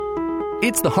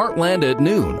It's the Heartland at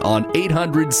noon on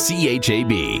 800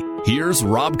 CHAB. Here's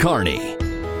Rob Carney.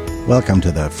 Welcome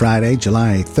to the Friday,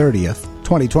 July 30th,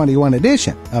 2021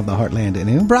 edition of the Heartland at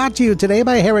noon, brought to you today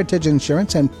by Heritage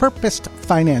Insurance and Purposed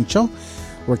Financial,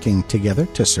 working together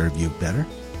to serve you better.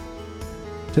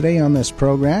 Today on this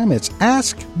program, it's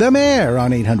Ask the Mayor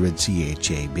on 800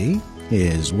 CHAB.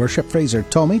 His Worship Fraser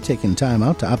Tomey taking time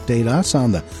out to update us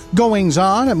on the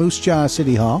goings-on at Moose Jaw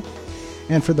City Hall.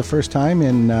 And for the first time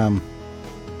in,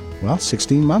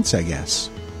 16 months, I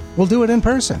guess, we'll do it in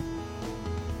person,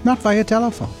 not via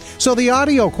telephone. So the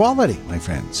audio quality, my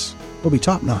friends, will be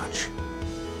top-notch.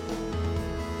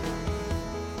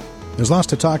 There's lots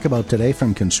to talk about today,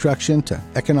 from construction to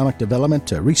economic development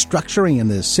to restructuring in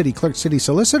the city clerk, city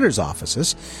solicitor's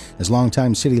offices, as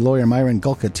longtime city lawyer Myron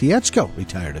Gulka-Tiechko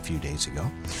retired a few days ago.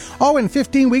 Oh, in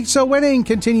 15 weeks, so winning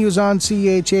continues on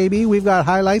CHAB. We've got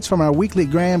highlights from our weekly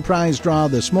grand prize draw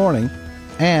this morning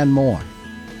and more.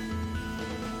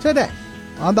 Today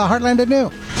on the Heartland at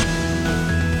noon.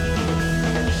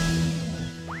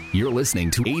 You're listening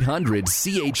to 800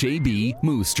 CHAB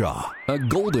Moose Jaw, a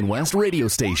Golden West radio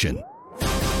station.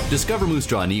 Discover Moose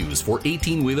Jaw News for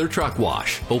 18-wheeler truck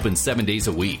wash. Open 7 days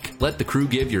a week. Let the crew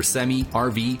give your semi,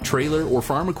 RV, trailer, or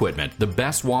farm equipment the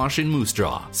best wash in Moose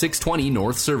Jaw. 620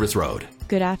 North Service Road.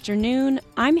 Good afternoon.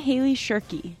 I'm Haley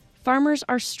Shirkey. Farmers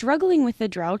are struggling with the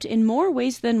drought in more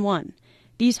ways than one.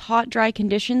 These hot, dry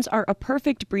conditions are a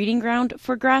perfect breeding ground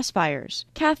for grass fires.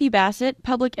 Kathy Bassett,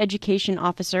 Public Education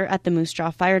Officer at the Moose Jaw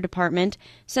Fire Department,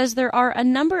 says there are a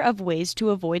number of ways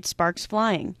to avoid sparks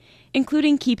flying,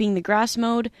 including keeping the grass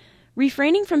mowed,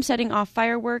 refraining from setting off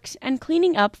fireworks, and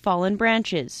cleaning up fallen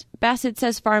branches. Bassett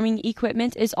says farming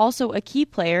equipment is also a key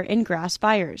player in grass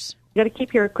fires. You got to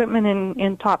keep your equipment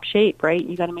in top shape, right?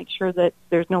 You got to make sure that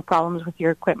there's no problems with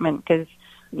your equipment because,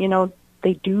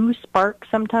 they do spark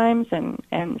sometimes, and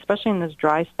especially in this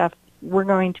dry stuff, we're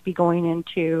going to be going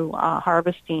into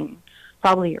harvesting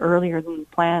probably earlier than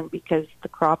planned because the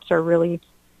crops are really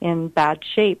in bad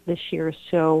shape this year.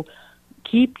 So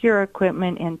keep your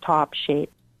equipment in top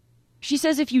shape. She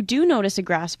says if you do notice a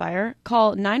grass fire,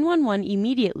 call 911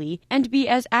 immediately and be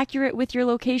as accurate with your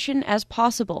location as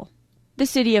possible. The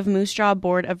City of Moose Jaw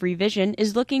Board of Revision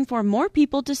is looking for more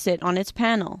people to sit on its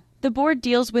panel. The board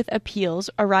deals with appeals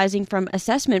arising from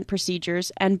assessment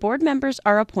procedures, and board members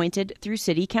are appointed through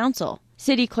City Council.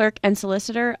 City Clerk and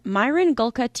Solicitor Myron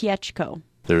Gulka-Tiechko.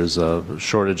 There's a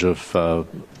shortage of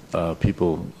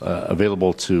people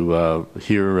available to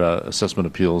hear assessment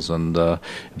appeals, and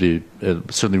it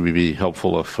certainly would be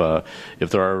helpful if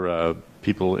there are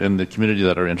people in the community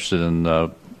that are interested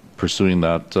in pursuing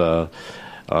that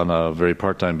on a very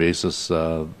part-time basis.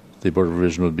 The Board of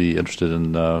Revision would be interested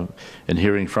in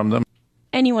hearing from them.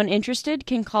 Anyone interested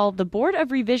can call the Board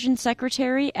of Revision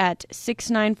Secretary at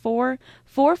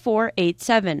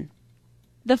 694-4487.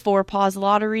 The Four Paws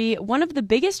Lottery, one of the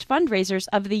biggest fundraisers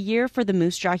of the year for the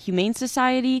Moose Jaw Humane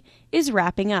Society, is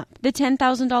wrapping up. The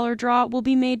 $10,000 draw will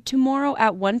be made tomorrow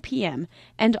at 1 p.m.,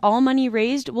 and all money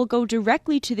raised will go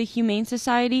directly to the Humane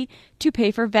Society to pay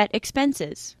for vet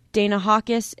expenses. Dana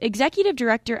Hawkes, Executive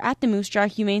Director at the Moose Jaw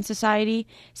Humane Society,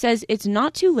 says it's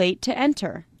not too late to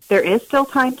enter. There is still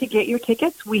time to get your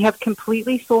tickets. We have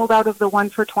completely sold out of the 1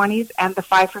 for 20s and the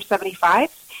 5 for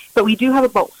 75s, but we do have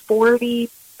about 40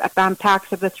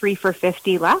 packs of the 3 for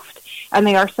 50 left, and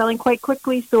they are selling quite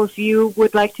quickly. So if you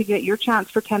would like to get your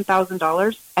chance for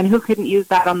 $10,000, and who couldn't use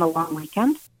that on the long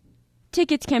weekend?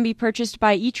 Tickets can be purchased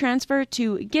by e-transfer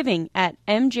to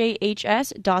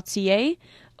giving@mjhs.ca,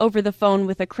 over the phone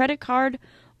with a credit card,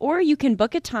 or you can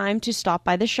book a time to stop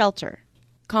by the shelter.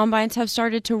 Combines have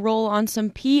started to roll on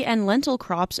some pea and lentil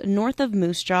crops north of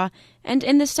Moose Jaw and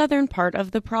in the southern part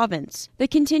of the province. The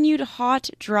continued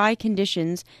hot, dry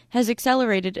conditions has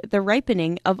accelerated the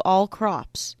ripening of all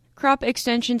crops. Crop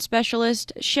extension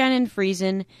specialist Shannon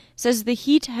Friesen says the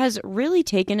heat has really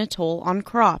taken a toll on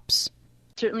crops.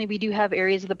 Certainly, we do have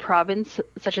areas of the province,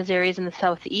 such as areas in the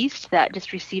southeast, that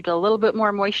just received a little bit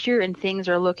more moisture, and things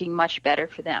are looking much better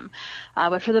for them.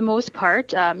 But for the most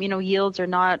part, yields are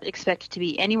not expected to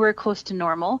be anywhere close to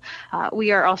normal.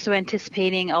 We are also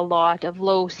anticipating a lot of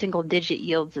low single-digit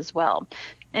yields as well.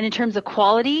 And in terms of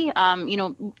quality,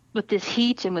 with this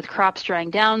heat and with crops drying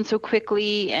down so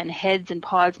quickly and heads and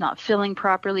pods not filling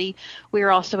properly, we are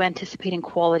also anticipating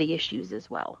quality issues as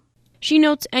well. She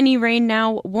notes any rain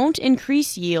now won't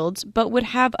increase yields, but would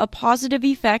have a positive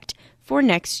effect for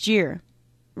next year.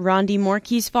 Rondi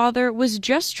Morkey's father was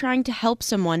just trying to help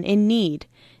someone in need,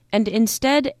 and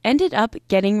instead ended up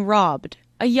getting robbed.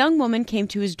 A young woman came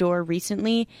to his door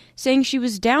recently, saying she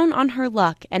was down on her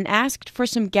luck and asked for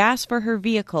some gas for her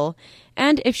vehicle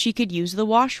and if she could use the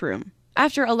washroom.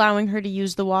 After allowing her to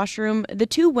use the washroom, the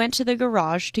two went to the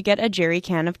garage to get a jerry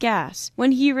can of gas.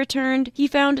 When he returned, he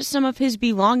found some of his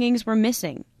belongings were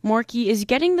missing. Morky is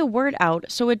getting the word out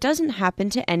so it doesn't happen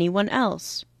to anyone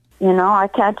else. You know, I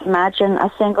can't imagine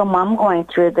a single mom going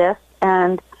through this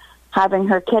and having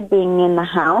her kid being in the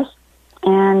house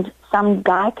and some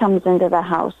guy comes into the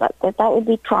house. That would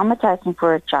be traumatizing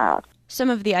for a child. Some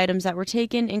of the items that were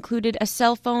taken included a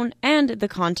cell phone and the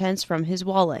contents from his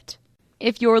wallet.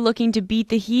 If you're looking to beat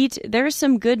the heat, there's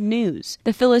some good news.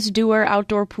 The Phyllis Dewar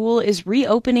Outdoor Pool is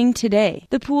reopening today.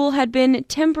 The pool had been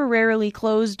temporarily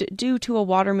closed due to a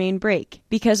water main break.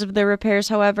 Because of the repairs,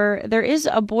 however, there is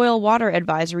a boil water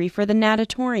advisory for the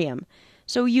natatorium,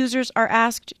 so users are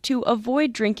asked to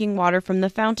avoid drinking water from the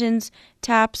fountains,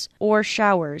 taps, or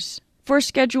showers. For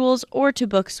schedules or to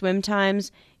book swim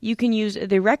times, you can use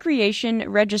the recreation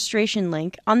registration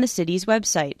link on the city's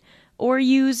website, or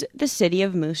use the City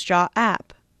of Moose Jaw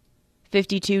app.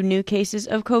 52 new cases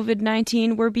of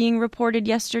COVID-19 were being reported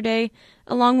yesterday,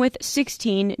 along with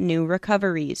 16 new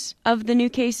recoveries. Of the new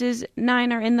cases,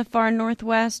 9 are in the far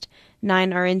northwest,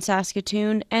 9 are in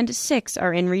Saskatoon, and 6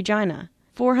 are in Regina.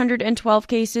 412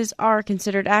 cases are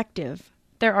considered active.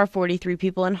 There are 43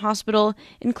 people in hospital,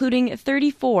 including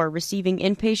 34 receiving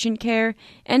inpatient care,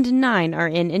 and 9 are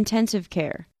in intensive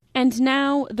care. And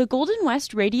now, the Golden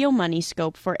West Radio Money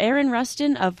Scope for Aaron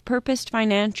Rustin of Purposed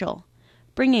Financial,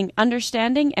 bringing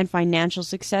understanding and financial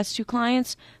success to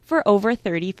clients for over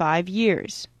 35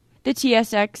 years. The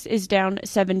TSX is down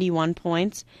 71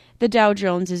 points, the Dow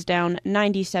Jones is down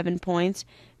 97 points,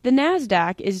 the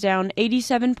NASDAQ is down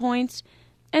 87 points,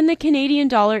 and the Canadian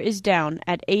dollar is down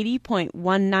at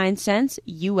 80.19 cents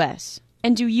US.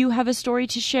 And do you have a story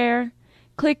to share?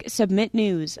 Click Submit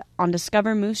News on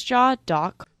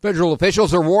discovermoosejaw.com. Federal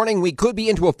officials are warning we could be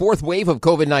into a fourth wave of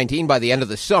COVID-19 by the end of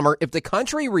the summer if the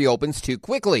country reopens too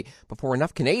quickly before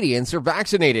enough Canadians are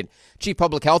vaccinated. Chief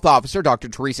Public Health Officer Dr.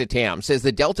 Theresa Tam says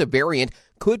the Delta variant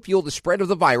could fuel the spread of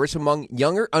the virus among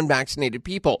younger unvaccinated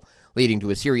people, leading to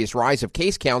a serious rise of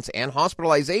case counts and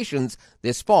hospitalizations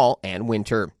this fall and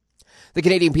winter. The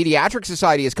Canadian Pediatric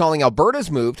Society is calling Alberta's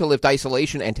move to lift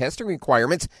isolation and testing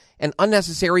requirements an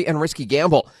unnecessary and risky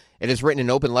gamble. It has written an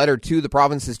open letter to the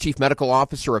province's Chief Medical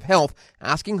Officer of Health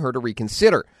asking her to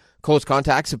reconsider. Close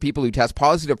contacts of people who test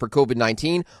positive for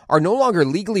COVID-19 are no longer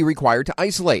legally required to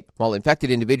isolate, while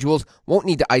infected individuals won't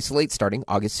need to isolate starting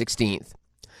August 16th.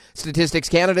 Statistics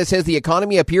Canada says the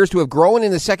economy appears to have grown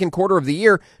in the second quarter of the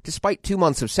year despite 2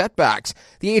 months of setbacks.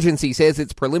 The agency says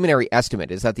its preliminary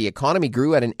estimate is that the economy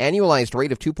grew at an annualized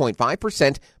rate of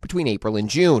 2.5% between April and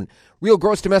June. Real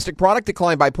gross domestic product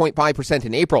declined by 0.5%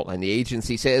 in April, and the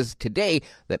agency says today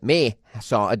that May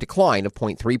saw a decline of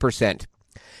 0.3%.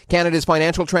 Canada's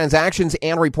Financial Transactions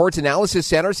and Reports Analysis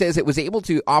Centre says it was able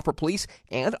to offer police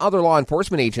and other law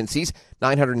enforcement agencies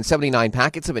 979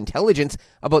 packets of intelligence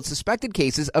about suspected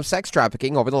cases of sex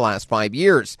trafficking over the last 5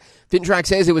 years. FinTrack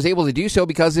says it was able to do so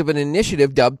because of an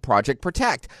initiative dubbed Project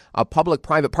Protect, a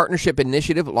public-private partnership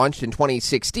initiative launched in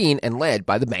 2016 and led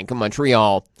by the Bank of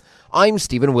Montreal. I'm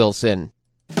Stephen Wilson.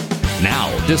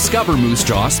 Now, Discover Moose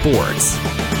Jaw Sports.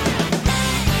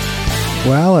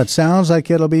 Well, it sounds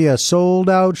like it'll be a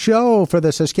sold-out show for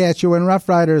the Saskatchewan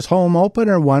Roughriders home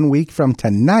opener 1 week from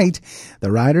tonight.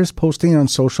 The Riders posting on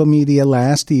social media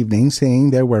last evening saying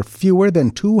there were fewer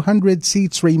than 200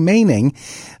 seats remaining.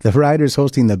 The Riders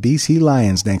hosting the BC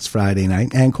Lions next Friday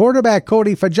night. And quarterback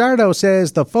Cody Fajardo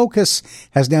says the focus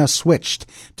has now switched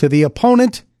to the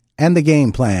opponent and the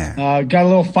game plan. Got a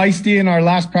little feisty in our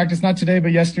last practice, not today,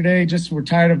 but yesterday. Just we're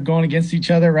tired of going against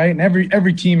each other, right? And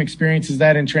every team experiences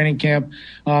that in training camp.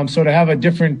 So to have a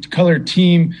different colored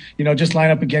team, just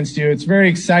line up against you, it's very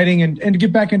exciting. And to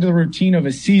get back into the routine of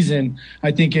a season,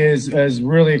 I think is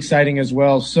really exciting as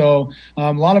well. So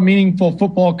a lot of meaningful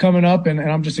football coming up, and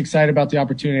I'm just excited about the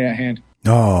opportunity at hand.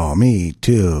 Oh, me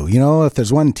too. If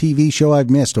there's one TV show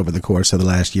I've missed over the course of the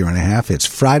last year and a half, it's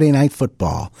Friday Night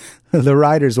Football. The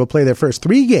Riders will play their first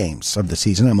 3 games of the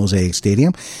season at Mosaic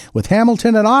Stadium, with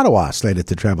Hamilton and Ottawa slated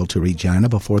to travel to Regina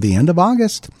before the end of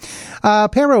August. A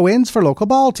pair of wins for local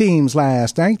ball teams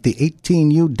last night. The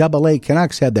 18U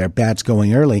Canucks had their bats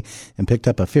going early and picked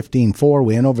up a 15-4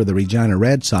 win over the Regina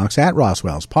Red Sox at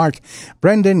Roswells Park.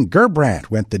 Brendan Gerbrandt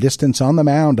went the distance on the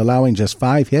mound, allowing just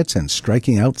 5 hits and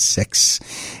striking out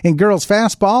 6. In girls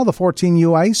fastball, the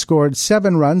 14U Ice scored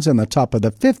 7 runs in the top of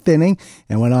the 5th inning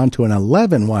and went on to an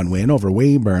 11-1 win over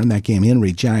Weyburn, that game in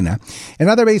Regina. In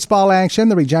other baseball action,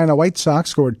 the Regina White Sox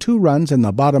scored 2 runs in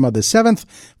the bottom of the 7th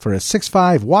for a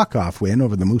 6-5 walk-off win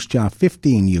over the Moose Jaw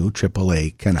 15U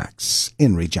AAA Canucks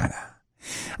in Regina.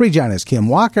 Regina's Kim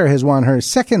Walker has won her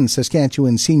second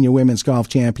Saskatchewan Senior Women's Golf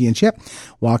Championship.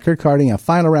 Walker carding a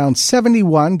final round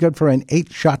 71, good for an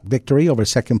 8-shot victory over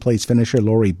second-place finisher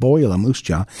Lori Boyle of Moose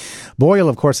Jaw. Boyle,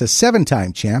 of course, a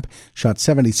 7-time champ, shot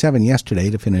 77 yesterday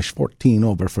to finish 14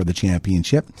 over for the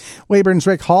championship. Weyburn's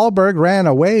Rick Hallberg ran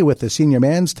away with the senior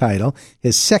men's title,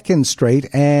 his second straight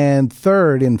and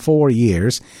third in 4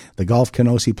 years. The Golf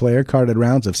Kenosi player carded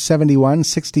rounds of 71,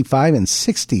 65, and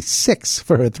 66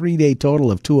 for a 3-day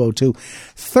total of 202,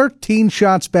 13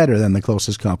 shots better than the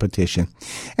closest competition.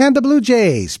 And the Blue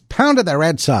Jays pounded the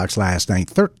Red Sox last night,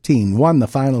 13-1 the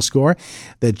final score.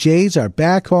 The Jays are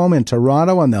back home in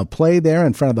Toronto, and they'll play there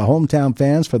in front of the hometown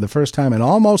fans for the first time in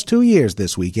almost 2 years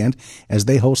this weekend as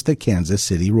they host the Kansas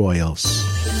City Royals.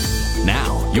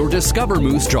 Now, your Discover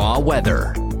Moose Jaw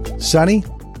weather. Sunny,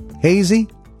 hazy,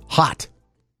 hot.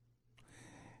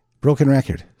 Broken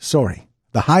record, sorry.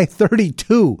 The high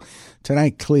 32.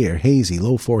 Tonight, clear, hazy,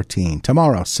 low 14.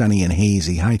 Tomorrow, sunny and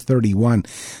hazy, high 31.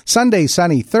 Sunday,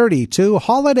 sunny, 32.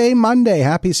 Holiday Monday,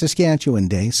 happy Saskatchewan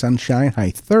Day, sunshine, high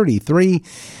 33.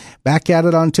 Back at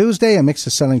it on Tuesday, a mix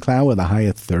of sun and cloud with a high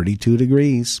of 32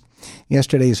 degrees.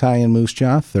 Yesterday's high in Moose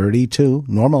Jaw, 32.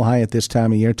 Normal high at this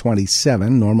time of year,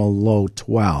 27. Normal low,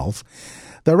 12.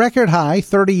 The record high,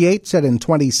 38, set in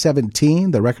 2017.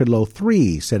 The record low,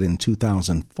 3, set in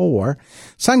 2004.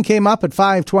 Sun came up at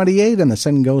 5:28, and the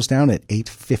sun goes down at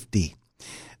 8:50.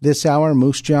 This hour,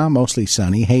 Moose Jaw, mostly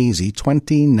sunny, hazy,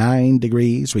 29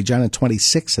 degrees. Regina,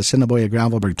 26. Assiniboia,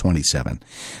 Gravelbourg, 27.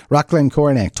 Rockland,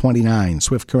 Coronach, 29.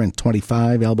 Swift Current,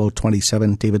 25. Elbow,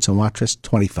 27. Davidson, Watrous,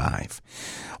 25.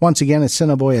 Once again,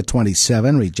 Assiniboia,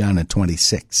 27. Regina,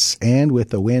 26. And with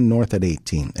the wind north at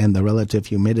 18 and the relative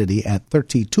humidity at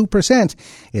 32%,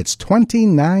 it's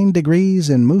 29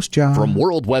 degrees in Moose Jaw. From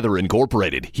World Weather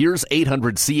Incorporated, here's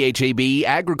 800 CHAB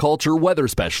Agriculture Weather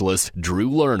Specialist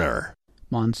Drew Lerner.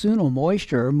 Monsoonal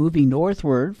moisture moving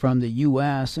northward from the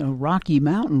U.S. Rocky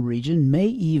Mountain region may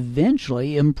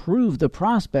eventually improve the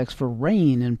prospects for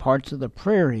rain in parts of the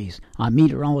prairies. I'm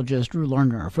meteorologist Drew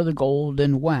Lerner for the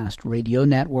Golden West Radio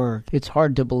Network. It's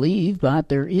hard to believe, but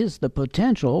there is the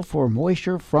potential for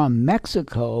moisture from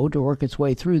Mexico to work its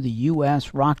way through the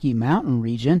U.S. Rocky Mountain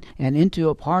region and into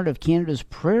a part of Canada's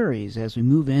prairies as we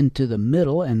move into the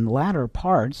middle and latter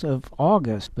parts of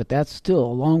August. But that's still a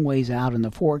long ways out in the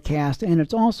forecast, and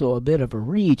it's also a bit of a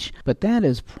reach, but that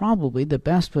is probably the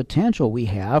best potential we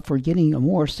have for getting a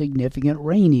more significant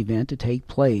rain event to take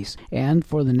place. And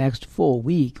for the next full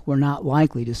week, we're not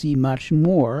likely to see much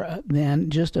more than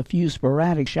just a few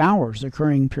sporadic showers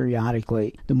occurring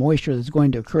periodically. The moisture that's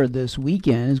going to occur this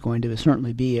weekend is going to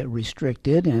certainly be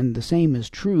restricted, and the same is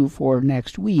true for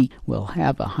next week. We'll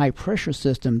have a high-pressure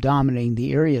system dominating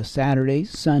the area Saturday,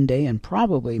 Sunday, and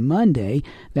probably Monday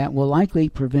that will likely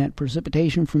prevent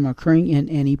precipitation from occurring in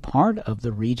any part of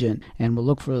the region, and we'll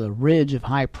look for the ridge of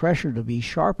high pressure to be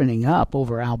sharpening up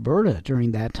over Alberta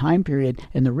during that time period,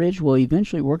 and the ridge will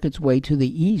eventually work its way to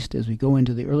the east as we go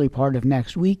into the early part of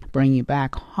next week, bringing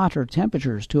back hotter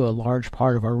temperatures to a large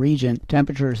part of our region.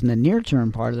 Temperatures in the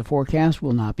near-term part of the forecast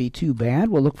will not be too bad.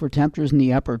 We'll look for temperatures in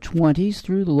the upper 20s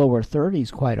through the lower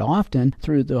 30s quite often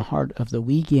through the heart of the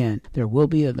weekend. There will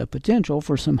be the potential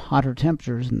for some hotter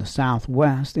temperatures in the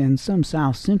southwest and some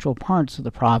south-central parts of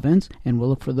the province, and we'll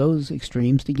look for those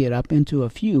extremes to get up into a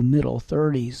few middle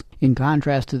 30s. In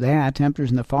contrast to that, temperatures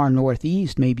in the far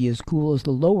northeast may be as cool as the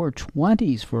lower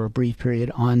 20s for a brief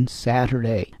period on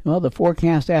Saturday. Well, the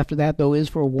forecast after that, though, is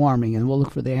for warming, and we'll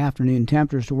look for the afternoon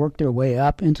temperatures to work their way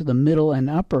up into the middle and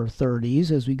upper 30s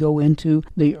as we go into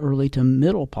the early to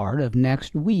middle part of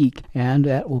next week, and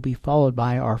that will be followed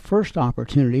by our first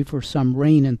opportunity for some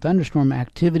rain and thunderstorm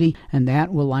activity, and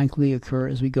that will likely occur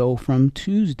as we go from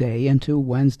Tuesday into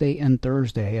Wednesday and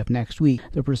Thursday of next week.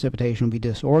 The precipitation will be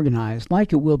disorganized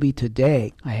like it will be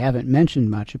today. I haven't mentioned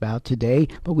much about today,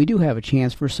 but we do have a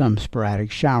chance for some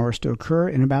sporadic showers to occur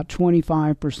in about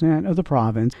 25% of the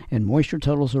province, and moisture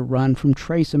totals will run from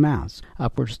trace amounts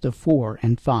upwards to 4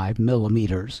 and 5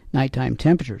 millimeters. Nighttime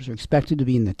temperatures are expected to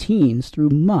be in the teens through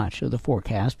much of the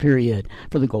forecast period.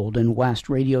 For the Golden West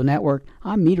Radio Network,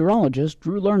 I'm meteorologist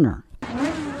Drew Lerner.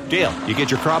 Dale, you get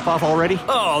your crop off already?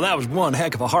 Oh, that was one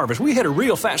heck of a harvest. We had a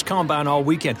real fast combine all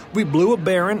weekend. We blew a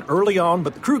barren early on,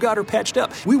 but the crew got her patched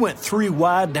up. We went 3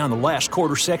 wide down the last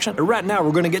quarter section. Right now,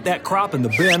 we're going to get that crop in the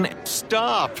bin.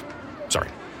 Stop! Sorry.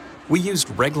 We used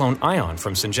Reglone Ion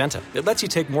from Syngenta. It lets you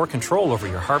take more control over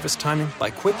your harvest timing by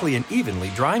quickly and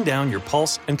evenly drying down your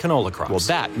pulse and canola crops. Well,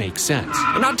 that makes sense.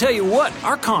 And I'll tell you what,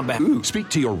 our combine... Speak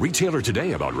to your retailer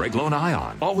today about Reglone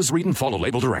Ion. Always read and follow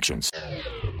label directions.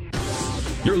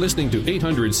 You're listening to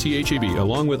 800 CHAB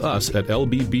along with us at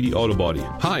LBBD Auto Body.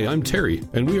 Hi, I'm Terry,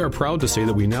 and we are proud to say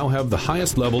that we now have the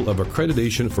highest level of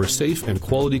accreditation for safe and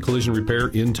quality collision repair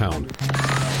in town.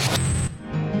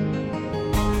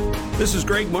 This is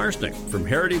Greg Marsnick from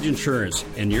Heritage Insurance,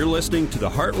 and you're listening to the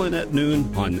Heartland at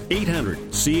Noon on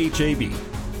 800 CHAB.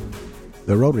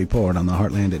 The Road Report on the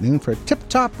Heartland at Noon for Tip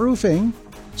Top Roofing.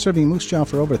 Serving Moose Jaw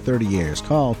for over 30 years.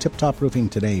 Call Tip Top Roofing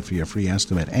today for your free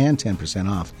estimate and 10%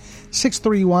 off.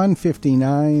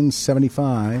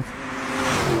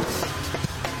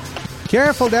 631-5975.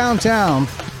 Careful downtown.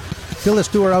 Phyllis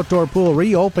Stewart Outdoor Pool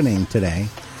reopening today.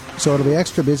 So it'll be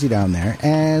extra busy down there.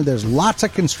 And there's lots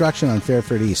of construction on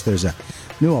Fairford East. There's a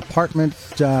new apartment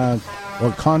or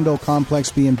condo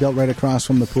complex being built right across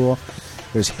from the pool.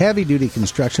 There's heavy-duty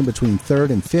construction between 3rd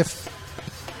and 5th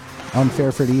on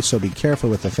Fairford East, so be careful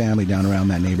with the family down around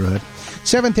that neighborhood.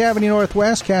 7th Avenue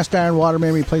Northwest, cast iron water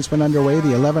main replacement underway. The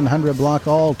 1100 block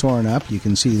all torn up. You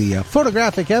can see the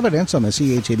photographic evidence on the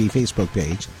CHAB Facebook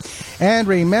page. And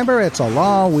remember, it's a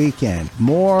long weekend.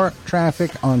 More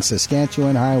traffic on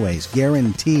Saskatchewan highways,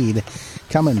 guaranteed,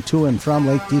 coming to and from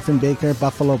Lake Diefenbaker,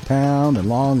 Buffalo Pound, and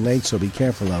Long Lake, so be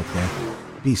careful out there.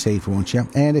 Be safe, won't you?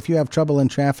 And if you have trouble in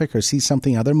traffic or see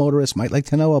something other motorists might like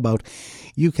to know about,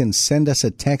 you can send us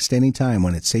a text anytime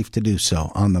when it's safe to do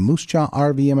so on the Moose Jaw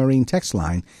RV and Marine text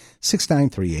line,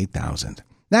 693-8000.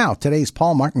 Now, today's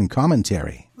Paul Martin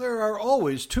commentary. There are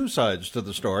always two sides to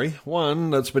the story.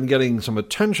 One that's been getting some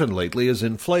attention lately is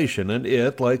inflation, and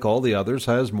it, like all the others,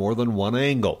 has more than one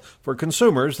angle. For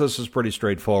consumers, this is pretty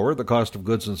straightforward. The cost of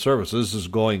goods and services is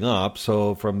going up,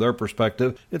 so from their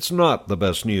perspective, it's not the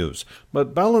best news.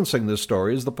 But balancing this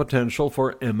story is the potential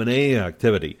for M&A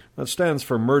activity. That stands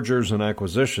for mergers and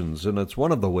acquisitions, and it's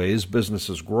one of the ways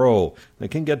businesses grow. They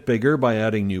can get bigger by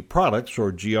adding new products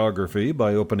or geography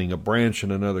by opening a branch in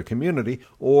another community,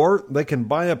 or they can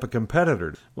buy up a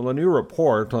competitor. Well, a new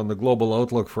report on the global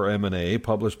outlook for M&A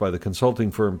published by the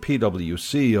consulting firm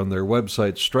PwC on their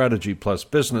website Strategy Plus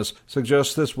Business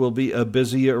suggests this will be a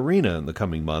busy arena in the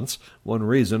coming months. One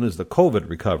reason is the COVID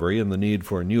recovery and the need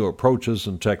for new approaches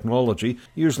and technology,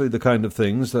 usually the kind of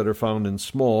things that are found in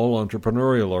small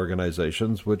entrepreneurial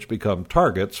organizations which become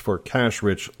targets for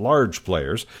cash-rich large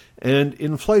players. And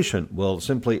inflation will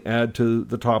simply add to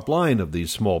the top line of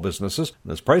these small businesses.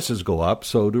 As prices go up,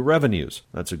 so do revenues.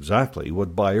 That's exactly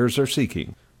what buyers are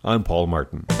seeking. I'm Paul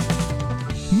Martin.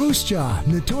 Moose Jaw,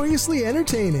 notoriously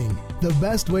entertaining. The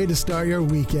best way to start your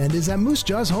weekend is at Moose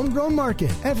Jaw's Homegrown Market.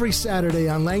 Every Saturday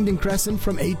on Langdon Crescent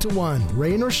from 8 to 1.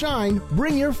 Rain or shine,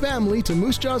 bring your family to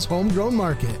Moose Jaw's Homegrown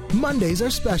Market. Mondays are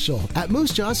special at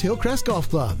Moose Jaw's Hillcrest Golf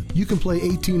Club. You can play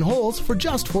 18 holes for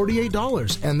just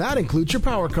 $48, and that includes your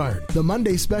power card. The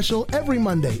Monday special every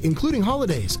Monday, including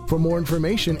holidays. For more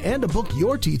information and to book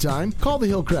your tee time, call the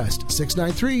Hillcrest,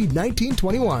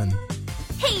 693-1921.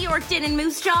 Hey, Yorkton and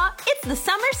Moose Jaw, it's the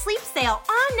summer sleep sale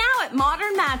on now at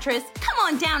Modern Mattress. Come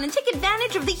on down and take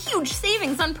advantage of the huge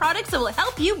savings on products that will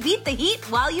help you beat the heat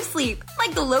while you sleep.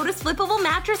 Like the Lotus flippable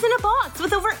mattress in a box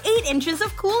with over 8 inches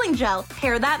of cooling gel.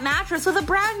 Pair that mattress with a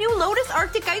brand new Lotus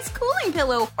Arctic Ice cooling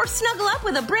pillow, or snuggle up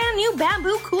with a brand new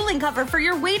bamboo cooling cover for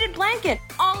your weighted blanket.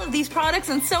 All of these products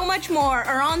and so much more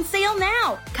are on sale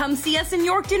now. Come see us in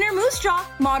Yorkton or Moose Jaw.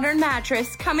 Modern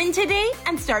Mattress. Come in today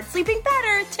and start sleeping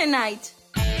better tonight.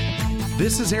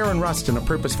 This is Aaron Rustin of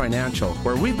Purpose Financial,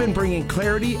 where we've been bringing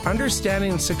clarity, understanding,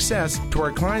 and success to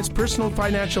our clients' personal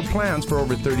financial plans for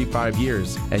over 35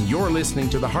 years. And you're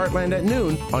listening to the Heartland at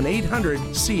Noon on 800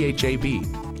 CHAB.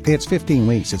 It's 15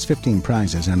 weeks, it's 15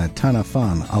 prizes, and a ton of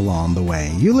fun along the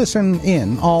way. You listen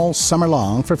in all summer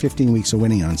long for 15 weeks of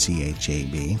winning on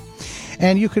CHAB.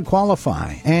 And you could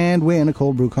qualify and win a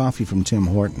cold brew coffee from Tim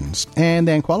Hortons, and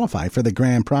then qualify for the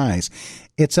grand prize.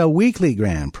 It's a weekly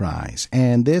grand prize,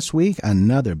 and this week,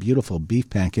 another beautiful beef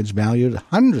package valued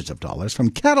hundreds of dollars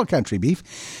from Cattle Country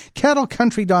Beef.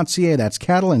 CattleCountry.ca, that's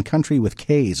cattle and country with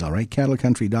K's, all right?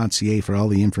 CattleCountry.ca for all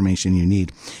the information you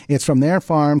need. It's from their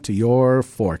farm to your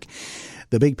fork.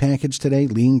 The big package today,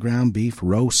 lean ground beef,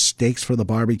 roast, steaks for the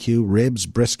barbecue, ribs,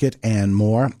 brisket, and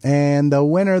more. And the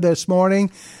winner this morning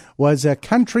was a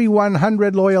Country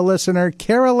 100 loyal listener,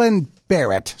 Carolyn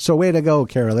Barrett. So way to go,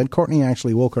 Carolyn. Courtney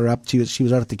actually woke her up. She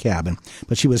was out at the cabin,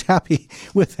 but she was happy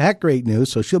with that great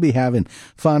news. So she'll be having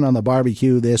fun on the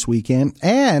barbecue this weekend.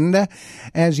 And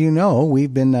as you know,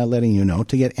 we've been letting you know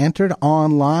to get entered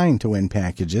online to win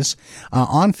packages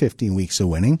on 15 Weeks of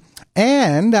Winning.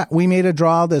 And we made a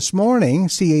draw this morning.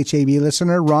 CHAB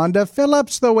listener Rhonda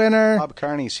Phillips, the winner. Bob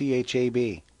Carney,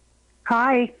 CHAB.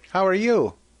 Hi. How are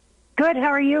you? Good. How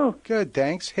are you? Good,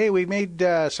 thanks. Hey, we made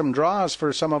some draws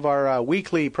for some of our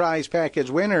weekly prize package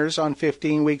winners on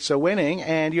 15 Weeks of Winning,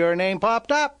 and your name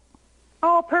popped up.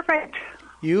 Oh, perfect.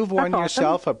 You've won That's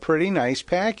yourself awesome. a pretty nice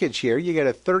package here. You get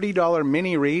a $30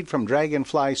 mini read from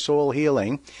Dragonfly Soul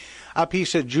Healing, a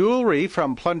piece of jewelry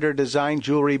from Plunder Design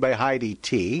Jewelry by Heidi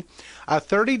T., a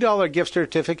 $30 gift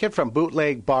certificate from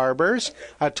Bootleg Barbers,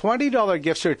 a $20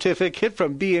 gift certificate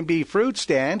from B&B Fruit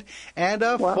Stand, and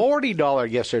a $40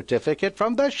 gift certificate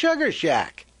from the Sugar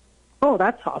Shack. Oh,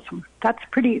 that's awesome. That's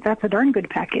a darn good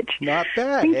package. Not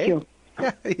bad, Thank eh? you.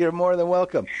 You're more than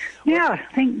welcome. Yeah,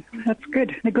 that's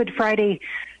good. The Good Friday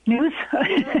news.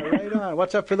 Yeah, right on.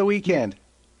 What's up for the weekend?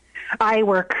 I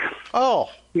work. Oh.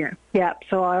 Yeah.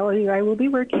 So I will be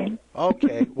working.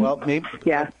 Okay. Well, maybe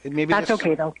that's this,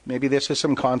 okay though. Maybe this is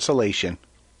some consolation.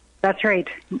 That's right.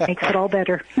 Makes it all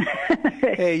better.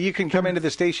 Hey, you can come into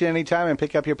the station anytime and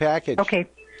pick up your package. Okay.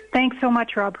 Thanks so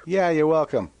much, Rob. Yeah, you're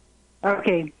welcome.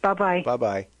 Okay. Bye-bye.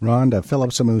 Bye-bye. Rhonda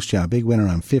Phillips of Moose Jaw, big winner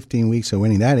on 15 Weeks of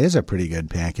Winning. That is a pretty good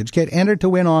package. Get entered to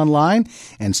win online,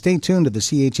 and stay tuned to the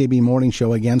CHAB Morning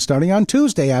Show again starting on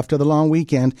Tuesday after the long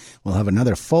weekend. We'll have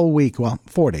another full week,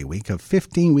 4-day week of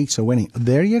 15 Weeks of Winning.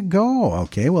 There you go.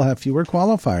 Okay, we'll have fewer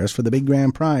qualifiers for the big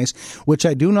grand prize, which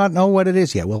I do not know what it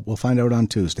is yet. We'll find out on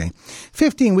Tuesday.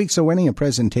 15 Weeks of Winning, a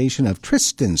presentation of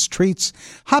Tristan's Treats,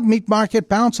 Hub Meat Market,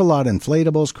 Bounce-A-Lot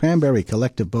Inflatables, Cranberry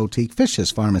Collective Boutique, Fish's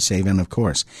Pharmacy, and of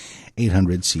course,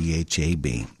 800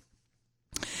 CHAB.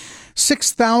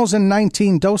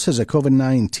 6,019 doses of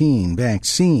COVID-19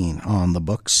 vaccine on the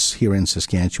books here in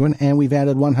Saskatchewan, and we've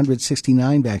added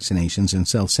 169 vaccinations in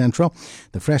South Central.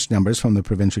 The fresh numbers from the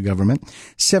provincial government.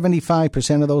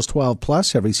 75% of those 12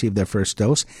 plus have received their first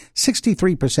dose.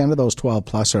 63% of those 12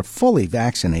 plus are fully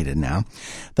vaccinated now.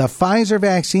 The Pfizer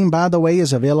vaccine, by the way,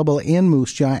 is available in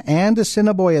Moose Jaw and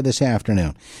Assiniboia this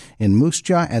afternoon. In Moose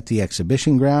Jaw at the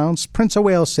Exhibition Grounds, Prince of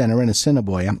Wales Centre in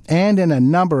Assiniboia, and in a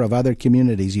number of other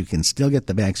communities, you can still get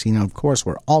the vaccine. And of course,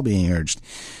 we're all being urged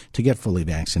to get fully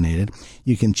vaccinated.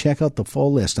 You can check out the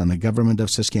full list on the Government of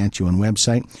Saskatchewan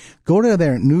website. Go to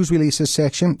their news releases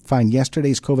section, find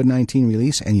yesterday's COVID-19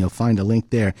 release, and you'll find a link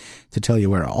there to tell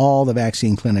you where all the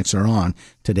vaccine clinics are on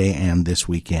today and this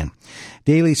weekend.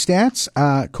 Daily stats,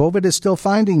 COVID is still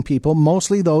finding people,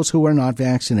 mostly those who are not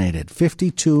vaccinated.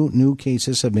 52 new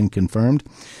cases have been confirmed.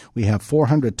 We have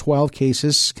 412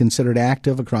 cases considered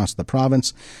active across the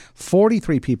province,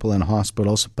 43 people in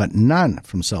hospitals, but none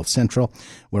from South Central,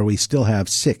 where we still have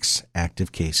 6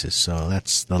 active cases. So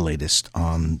that's the latest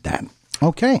on that.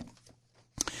 Okay.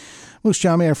 Moose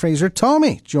Jaw Mayor Fraser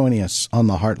Tomey joining us on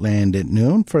the Heartland at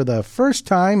noon. For the first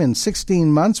time in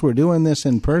 16 months, we're doing this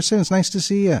in person. It's nice to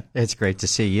see you. It's great to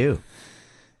see you.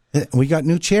 We got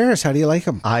new chairs. How do you like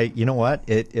them? You know what?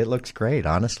 It looks great,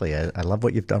 honestly. I love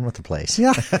what you've done with the place.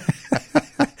 Yeah.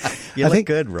 You look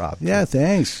good, Rob. Yeah,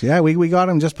 thanks. Yeah, we got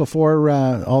them just before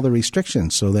all the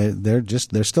restrictions, so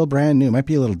they're still brand new. Might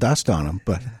be a little dust on them,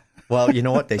 but... Well, you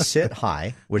know what? They sit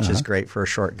high, which is great for a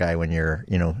short guy when you're,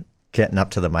 getting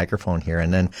up to the microphone here.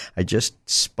 And then I just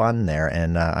spun there,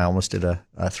 and I almost did a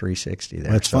 360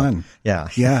 there. That's fun. Yeah.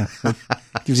 Yeah.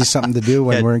 Gives you something to do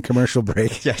when we're in commercial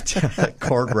break. Yeah,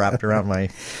 cord wrapped around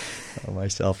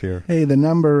myself here. Hey, the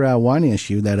number one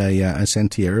issue that I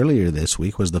sent to you earlier this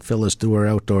week was the Phyllis Dewar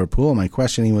outdoor pool. My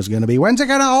questioning was going to be, when's it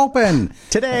going to open?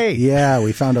 Today. Yeah,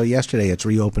 we found out yesterday it's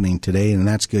reopening today, and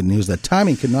that's good news. The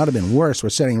timing could not have been worse. We're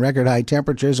setting record high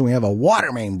temperatures, and we have a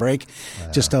water main break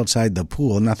just outside the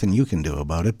pool. Nothing you can do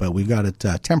about it, but we've got it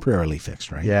temporarily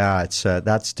fixed, right? Yeah, it's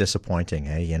that's disappointing,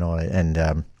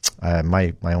 and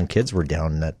my own kids were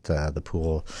down at the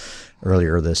pool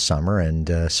earlier this summer,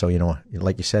 and so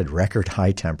like you said, record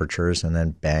high temperatures, and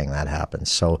then bang, that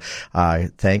happens. So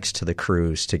thanks to the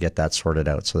crews to get that sorted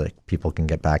out so that people can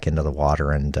get back into the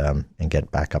water and get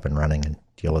back up and running and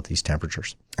deal with these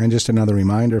temperatures. And just another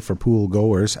reminder for pool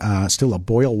goers, still a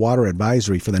boil water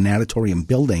advisory for the natatorium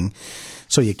building.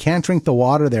 So you can't drink the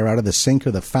water there out of the sink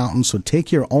or the fountain. So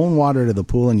take your own water to the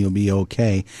pool and you'll be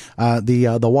okay.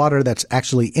 The water that's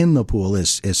actually in the pool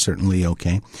is certainly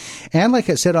okay. And like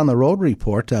I said on the road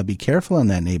report, be careful in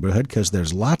that neighborhood because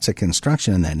there's lots of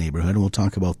construction in that neighborhood. And we'll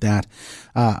talk about that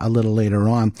a little later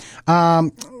on.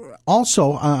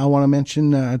 Also, I want to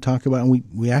mention, talk about, and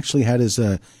we actually had his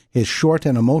short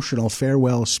and emotional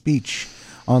farewell speech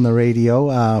on the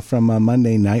radio from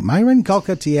Monday night. Myron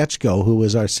Galka-Tiechko, who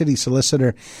was our city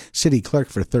solicitor, city clerk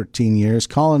for 13 years,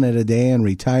 calling it a day and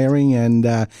retiring, and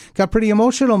got pretty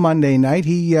emotional Monday night.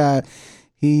 He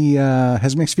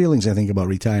has mixed feelings, I think, about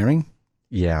retiring.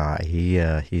 Yeah,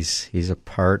 he's a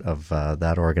part of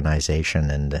that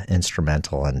organization and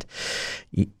instrumental. And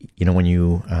when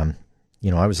you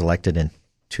I was elected in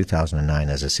 2009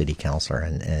 as a city councilor,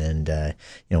 and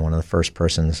one of the first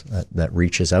persons that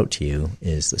reaches out to you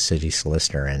is the city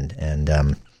solicitor and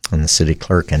the city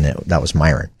clerk, and that was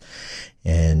Myron.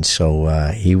 And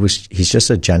so he's just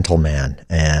a gentleman,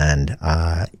 and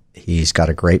he's got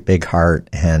a great big heart.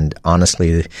 And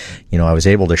honestly, I was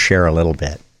able to share a little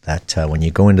bit that when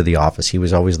you go into the office, he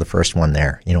was always the first one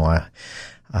there.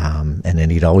 And then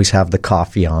he'd always have the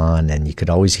coffee on, and you could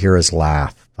always hear his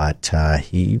laugh. But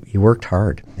he worked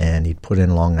hard, and he'd put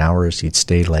in long hours. He'd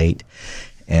stay late,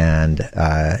 and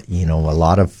a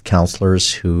lot of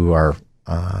councillors who are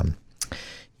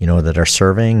that are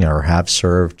serving or have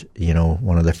served,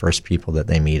 one of the first people that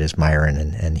they meet is Myron,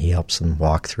 and he helps them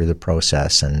walk through the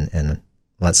process and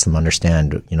lets them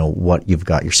understand, what you've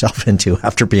got yourself into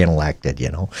after being elected,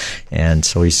 And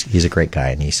so he's a great guy,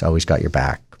 and he's always got your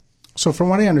back. So from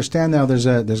what I understand now, there's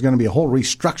going to be a whole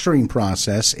restructuring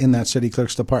process in that city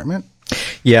clerk's department?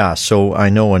 Yeah, so I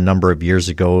know a number of years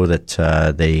ago that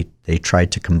they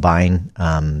tried to combine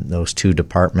those two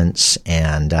departments,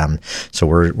 and so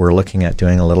we're looking at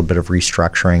doing a little bit of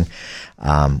restructuring.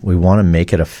 We want to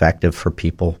make it effective for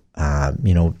people.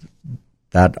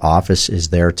 That office is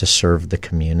there to serve the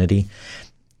community,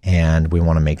 and we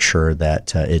want to make sure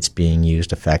that it's being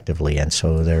used effectively. And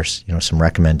so there's some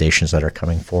recommendations that are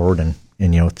coming forward, and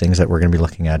things that we're going to be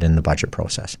looking at in the budget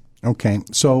process. Okay,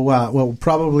 so we'll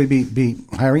probably be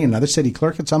hiring another city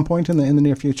clerk at some point in the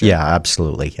near future. Yeah,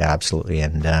 absolutely,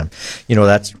 and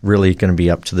that's really going to be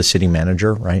up to the city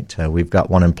manager, right? We've got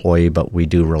one employee, but we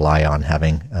do rely on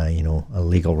having a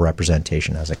legal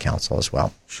representation as a council as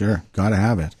well. Sure, got to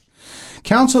have it.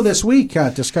 Council this week,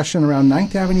 discussion around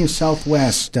 9th Avenue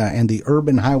Southwest and the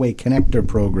Urban Highway Connector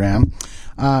Program.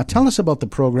 Tell us about the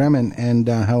program and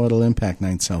how it'll impact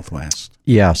 9th Southwest.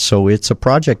 Yeah, so it's a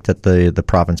project that the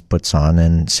province puts on,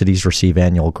 and cities receive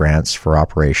annual grants for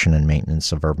operation and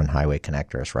maintenance of urban highway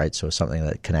connectors, right? So something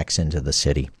that connects into the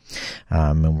city.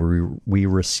 And we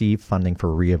receive funding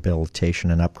for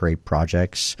rehabilitation and upgrade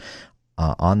projects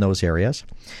on those areas.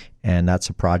 And that's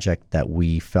a project that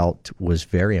we felt was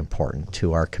very important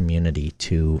to our community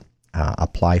to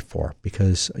apply for,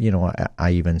 because,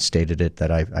 I even stated it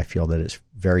that I feel that it's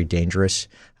very dangerous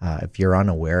if you're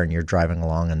unaware and you're driving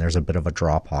along and there's a bit of a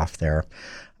drop off there.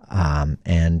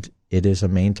 And it is a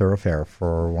main thoroughfare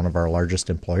for one of our largest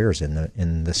employers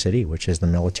in the city, which is the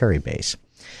military base.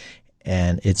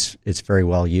 And it's very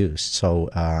well used. So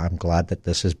I'm glad that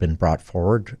this has been brought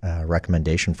forward.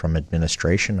 Recommendation from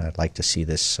administration. I'd like to see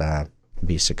this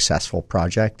be a successful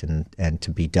project and to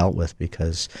be dealt with,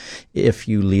 because if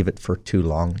you leave it for too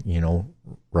long,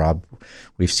 Rob,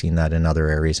 we've seen that in other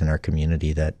areas in our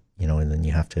community that, and then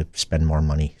you have to spend more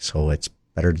money. So it's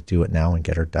better to do it now and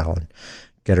get her done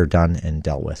and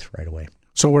dealt with right away.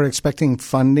 So we're expecting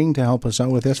funding to help us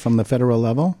out with this from the federal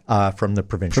level? From the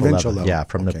provincial level. Yeah,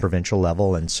 from the provincial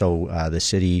level. And so the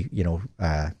city,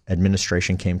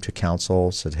 administration came to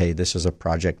council, said, hey, this is a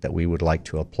project that we would like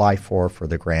to apply for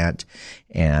the grant.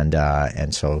 And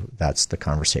so that's the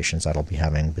conversations that'll be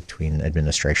having between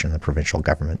administration and the provincial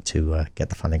government to get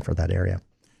the funding for that area.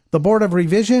 The Board of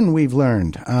Revision, we've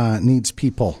learned, needs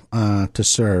people to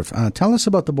serve. Tell us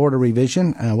about the Board of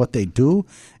Revision, what they do,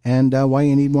 and why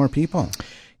you need more people.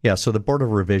 Yeah, so the Board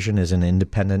of Revision is an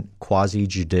independent,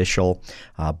 quasi-judicial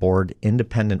board,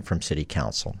 independent from City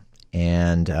Council.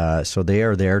 And so they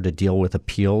are there to deal with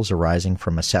appeals arising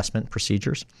from assessment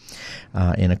procedures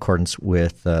in accordance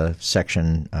with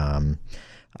Section 12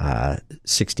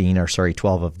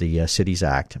 of the Cities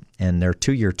Act, and they're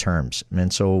 2-year terms.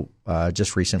 And so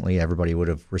just recently, everybody would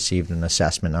have received an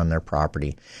assessment on their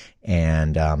property,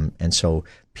 and so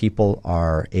people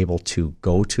are able to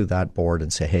go to that board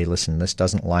and say, hey, listen, this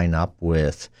doesn't line up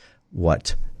with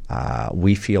what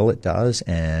we feel it does,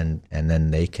 and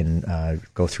then they can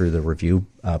go through the review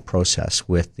process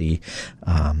with a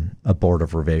Board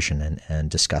of Revision and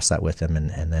discuss that with them,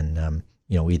 and then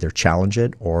either challenge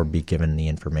it or be given the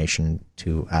information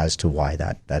as to why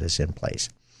that is in place.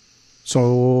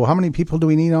 So how many people do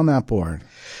we need on that board?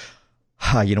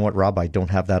 You know what, Rob? I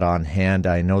don't have that on hand.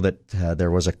 I know that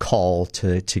there was a call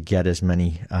to get as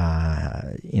many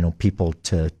people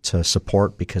to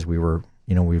support, because we were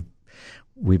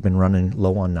we've been running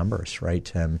low on numbers,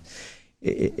 right?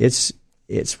 It's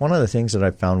one of the things that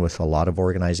I've found with a lot of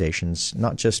organizations,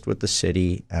 not just with the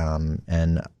city,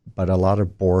 but a lot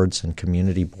of boards and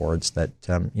community boards, that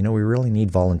we really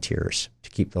need volunteers to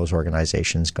keep those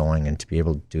organizations going and to be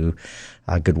able to do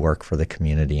good work for the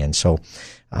community. And so,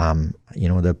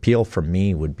 the appeal from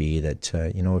me would be that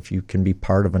if you can be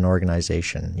part of an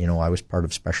organization, I was part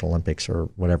of Special Olympics or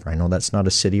whatever. I know that's not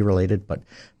a city related, but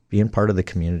being part of the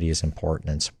community is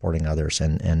important, and supporting others,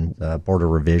 and Board of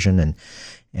Revision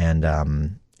and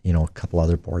a couple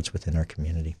other boards within our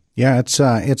community. Yeah,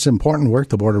 it's important work,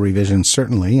 the Board of Revision,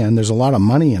 certainly, and there's a lot of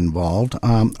money involved.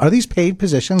 Are these paid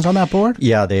positions on that board?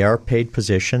 Yeah, they are paid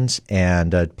positions,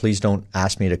 and please don't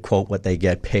ask me to quote what they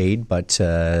get paid, but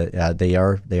they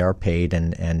are paid,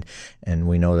 and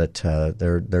we know that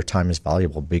their time is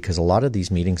valuable, because a lot of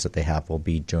these meetings that they have will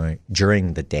be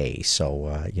during the day.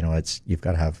 So you've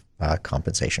got to have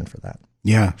compensation for that.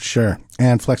 Yeah, sure.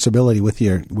 And flexibility with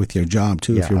your job,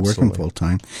 too, if you're working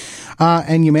full-time.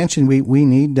 And you mentioned we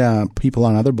need people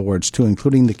on other boards, too,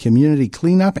 including the Community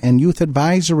Cleanup and Youth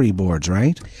Advisory boards,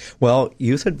 right? Well,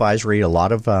 Youth Advisory, a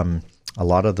lot of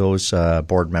those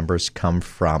board members come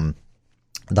from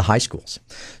the high schools.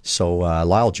 So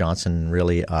Lyle Johnson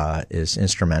really is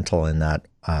instrumental in that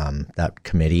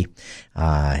committee.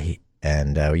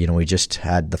 We just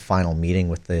had the final meeting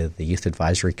with the Youth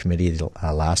Advisory Committee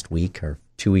last week or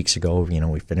 2 weeks ago.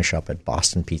 We finish up at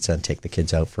Boston Pizza and take the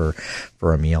kids out for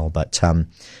a meal. But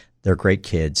they're great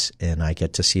kids, and I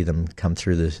get to see them come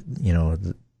through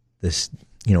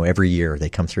every year they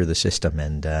come through the system,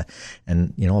 and a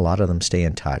lot of them stay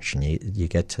in touch, and you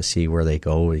get to see where they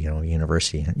go,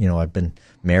 university. I've been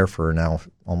mayor for now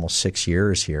almost 6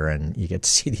 years here, and you get to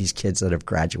see these kids that have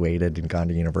graduated and gone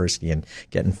to university and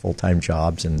getting full-time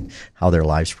jobs and how their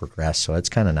lives progress. So it's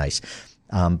kind of nice.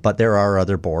 But there are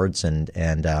other boards, and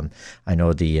I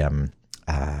know the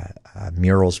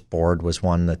Murals board was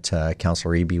one that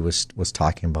Councillor Eby was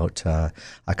talking about a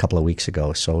couple of weeks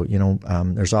ago. So,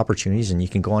 there's opportunities, and you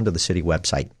can go onto the city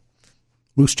website,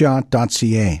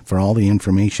 moosejaw.ca, for all the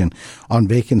information on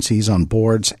vacancies on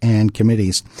boards and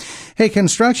committees. Hey,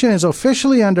 construction is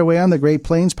officially underway on the Great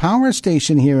Plains Power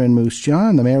Station here in Moose Jaw,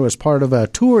 and the mayor was part of a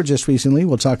tour just recently.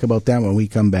 We'll talk about that when we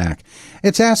come back.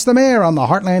 It's Ask the Mayor on the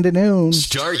Heartland at Noon.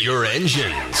 Start your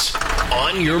engines.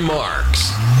 On your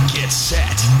marks. Get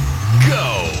set.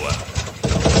 Go.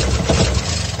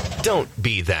 Don't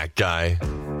be that guy.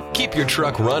 Keep your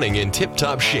truck running in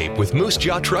tip-top shape with Moose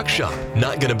Jaw Truck Shop.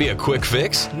 Not going to be a quick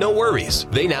fix? No worries.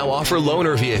 They now offer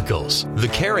loaner vehicles. The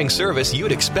caring service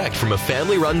you'd expect from a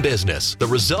family-run business. The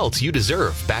results you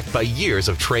deserve, backed by years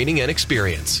of training and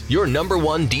experience. Your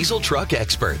 #1 diesel truck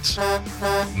experts.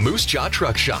 Moose Jaw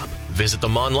Truck Shop. Visit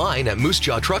them online at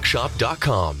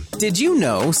moosejawtruckshop.com. Did you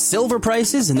know silver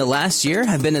prices in the last year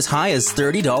have been as high as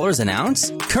 $30 an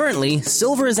ounce? Currently,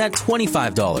 silver is at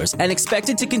 $25 and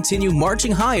expected to continue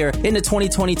marching higher into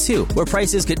 2022, where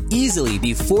prices could easily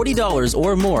be $40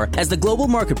 or more as the global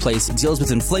marketplace deals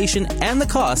with inflation and the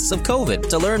costs of COVID.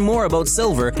 To learn more about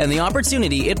silver and the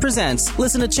opportunity it presents,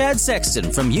 listen to Chad Sexton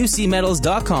from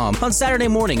UCMetals.com on Saturday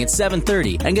morning at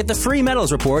 7:30 and get the free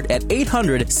metals report at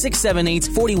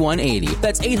 800-678-4180.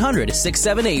 That's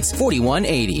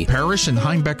 800-678-4180. Parrish and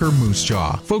Heimbecker Moose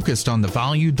Jaw, focused on the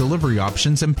value, delivery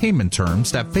options, and payment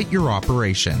terms that fit your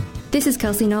operation. This is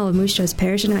Kelsey Knoll of Moose Jaw's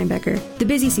Parrish and Heimbecker. The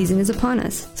busy season is upon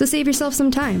us, so save yourself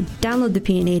some time. Download the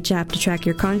P&H app to track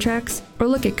your contracts or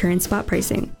look at current spot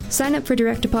pricing. Sign up for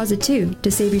direct deposit too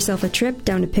to save yourself a trip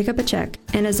down to pick up a check.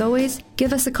 And as always,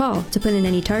 give us a call to put in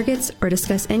any targets or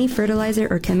discuss any fertilizer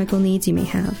or chemical needs you may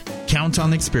have. Count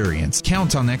on experience,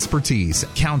 count on expertise,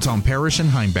 count on Parrish and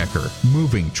Heimbecker,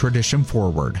 moving tradition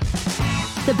forward.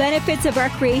 The benefits of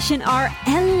recreation are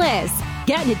endless.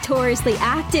 Get notoriously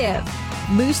active.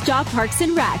 Moose Jaw Parks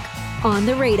and Rec, on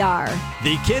the radar.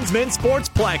 The Kinsman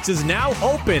Sportsplex is now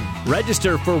open.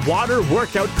 Register for water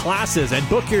workout classes and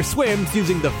book your swims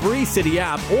using the free city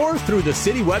app or through the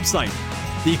city website.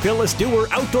 The Phyllis Dewar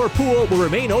Outdoor Pool will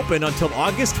remain open until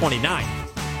August 29th.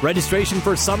 Registration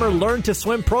for summer Learn to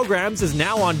Swim programs is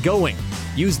now ongoing.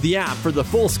 Use the app for the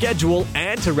full schedule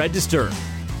and to register.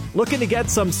 Looking to get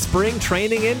some spring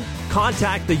training in?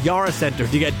 Contact the Yara Center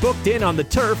to get booked in on the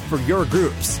turf for your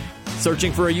groups.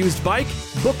 Searching for a used bike?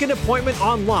 Book an appointment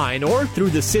online or through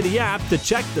the city app to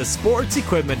check the sports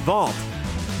equipment vault.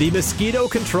 The mosquito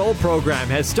control program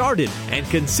has started and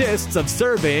consists of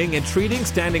surveying and treating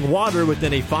standing water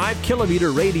within a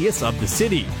 5-kilometer radius of the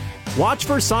city. Watch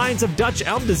for signs of Dutch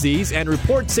elm disease and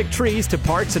report sick trees to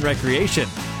Parks and Recreation.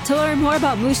 To learn more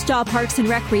about Moose Jaw Parks and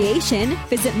Recreation,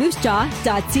 visit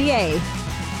moosejaw.ca.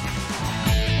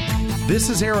 This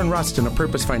is Aaron Rustin of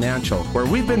Purpose Financial, where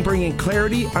we've been bringing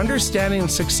clarity, understanding, and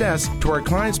success to our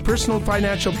clients' personal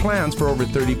financial plans for over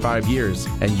 35 years.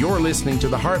 And you're listening to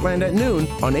the Heartland at Noon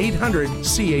on 800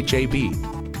 CHAB.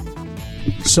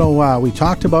 So we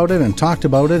talked about it and talked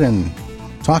about it and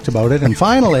talked about it, and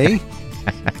finally,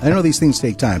 I know these things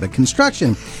take time, but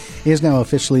construction is now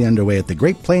officially underway at the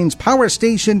Great Plains Power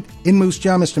Station in Moose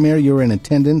Jaw. Mr. Mayor, you were in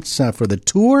attendance for the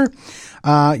tour.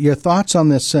 Your thoughts on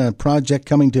this project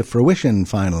coming to fruition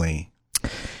finally?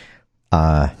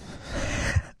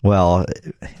 Well,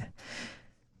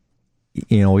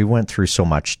 we went through so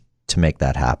much to make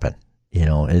that happen.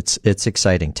 It's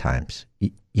exciting times.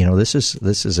 This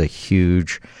is a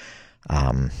huge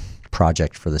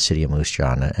project for the city of Moose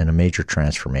Jaw and a major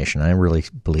transformation. I really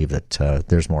believe that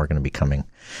there's more going to be coming.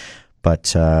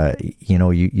 But,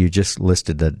 you just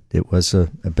listed that it was a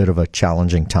bit of a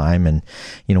challenging time, and,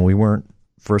 we weren't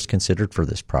first considered for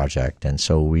this project. And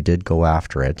so we did go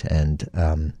after it. And,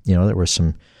 there were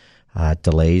some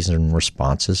delays and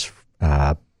responses,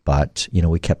 but,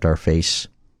 we kept our face,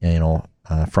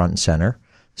 front and center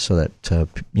so that,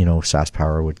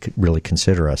 SaskPower would really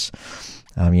consider us.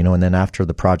 And then after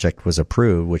the project was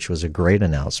approved, which was a great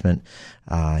announcement,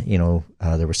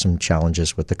 there were some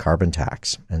challenges with the carbon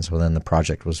tax. And so then the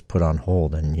project was put on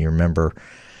hold. And you remember,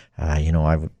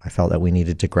 I felt that we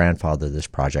needed to grandfather this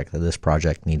project, that this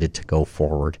project needed to go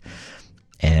forward.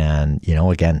 And,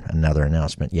 again, another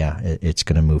announcement. Yeah, it's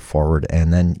going to move forward.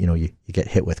 And then, you get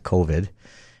hit with COVID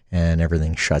and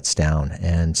everything shuts down.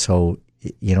 And so,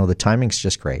 the timing's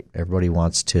just great. Everybody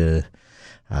wants to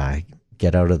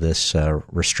get out of this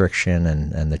restriction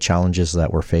and the challenges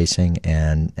that we're facing.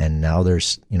 And now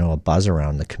there's, a buzz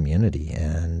around the community.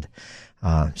 And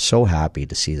so happy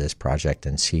to see this project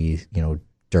and see,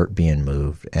 dirt being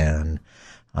moved. And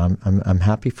I'm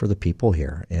happy for the people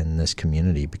here in this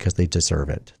community because they deserve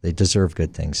it. They deserve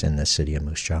good things in this city of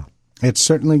Moose Jaw. It's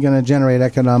certainly going to generate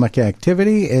economic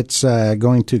activity. It's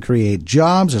going to create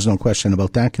jobs. There's no question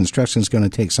about that. Construction is going to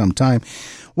take some time.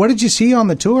 What did you see on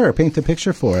the tour? Paint the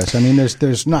picture for us. I mean,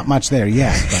 there's not much there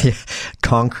yet. Yeah,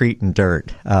 concrete and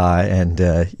dirt.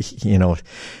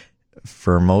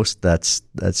 For most, that's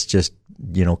just,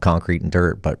 concrete and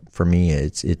dirt. But for me,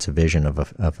 it's a vision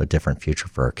of a different future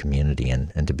for our community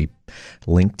and to be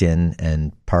linked in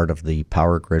and part of the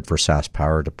power grid for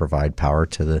SaskPower to provide power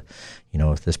to the,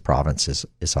 this province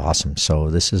is awesome. So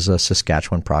this is a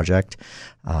Saskatchewan project,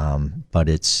 but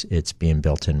it's being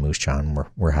built in Moose Jaw, and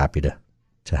we're happy to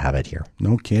have it here.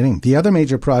 No kidding. The other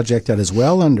major project that is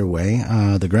well underway,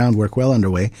 the groundwork well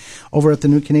underway, over at the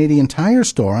new Canadian Tire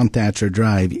store on Thatcher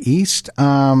Drive East.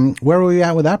 Where are we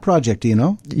at with that project, do you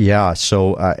know? Yeah,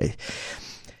 so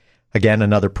again,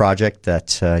 another project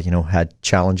that, had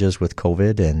challenges with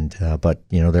COVID, and but,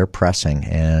 they're pressing,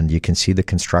 and you can see the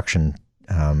construction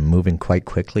moving quite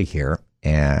quickly here.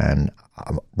 And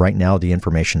right now, the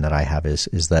information that I have is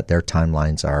that their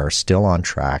timelines are still on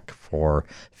track for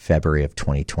February of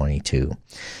 2022.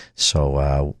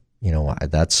 So,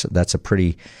 that's a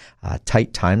pretty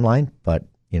tight timeline, but,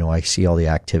 I see all the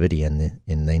activity and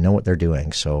they know what they're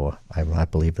doing. So I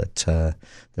believe that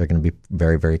they're going to be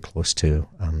very, very close to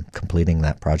completing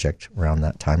that project around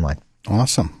that timeline.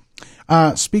 Awesome.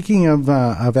 Speaking of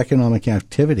economic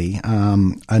activity,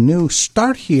 a new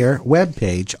Start Here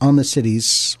webpage on the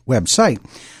city's website.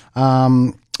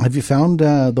 Have you found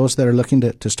those that are looking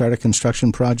to start a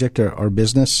construction project or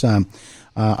business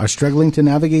are struggling to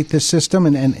navigate this system?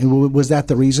 And was that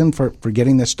the reason for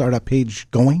getting this startup page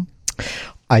going?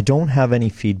 I don't have any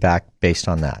feedback based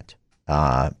on that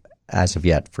as of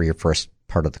yet for your first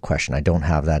part of the question. I don't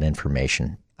have that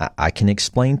information. I can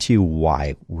explain to you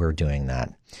why we're doing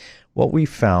that. What we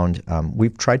found,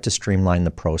 we've tried to streamline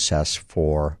the process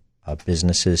for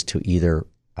businesses to either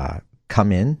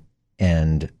come in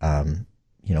and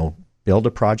build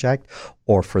a project,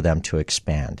 or for them to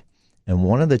expand. And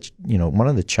one of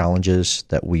the challenges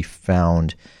that we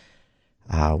found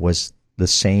was the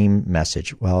same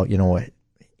message. Well,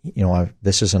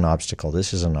 this is an obstacle.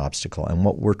 This is an obstacle. And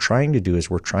what we're trying to do is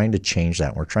we're trying to change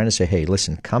that. We're trying to say, hey,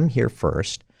 listen, come here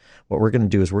first. What we're going to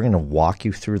do is we're going to walk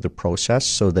you through the process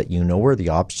so that you know where the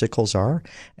obstacles are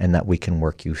and that we can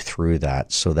work you through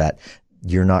that so that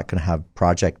you're not going to have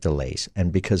project delays.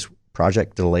 And because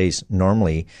project delays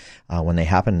normally, when they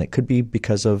happen, it could be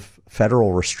because of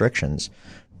federal restrictions.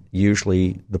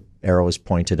 Usually the arrow is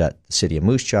pointed at the city of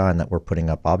Moose Jaw and that we're putting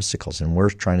up obstacles. And we're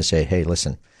trying to say, hey,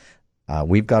 listen,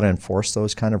 we've got to enforce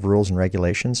those kind of rules and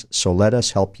regulations. So let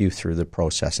us help you through the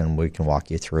process and we can walk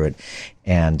you through it.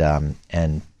 And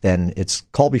then it's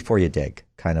call before you dig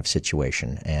kind of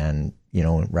situation. And,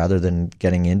 rather than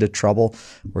getting into trouble,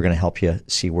 we're going to help you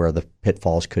see where the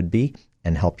pitfalls could be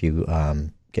and help you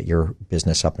get your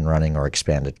business up and running or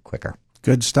expanded quicker.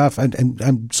 Good stuff. And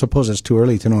I suppose it's too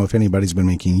early to know if anybody's been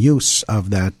making use of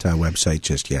that website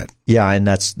just yet. Yeah, and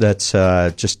that's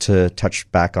just to touch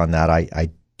back on that. I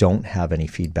don't have any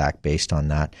feedback based on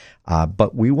that,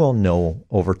 but we will know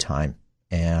over time.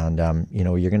 And,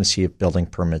 you're going to see if building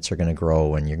permits are going to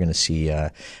grow, and you're going to see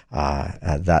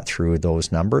that through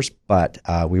those numbers. But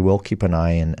we will keep an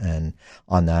eye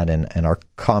on that. And our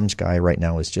comms guy right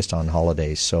now is just on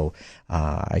holidays, so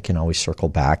I can always circle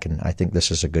back. And I think this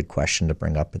is a good question to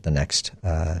bring up at the next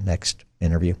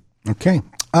interview. Okay.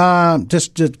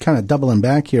 Just kind of doubling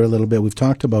back here a little bit, we've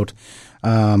talked about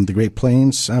the Great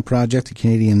Plains project, the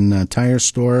Canadian Tire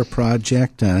Store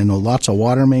project. I know lots of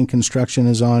water main construction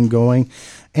is ongoing.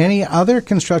 Any other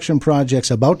construction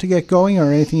projects about to get going,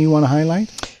 or anything you want to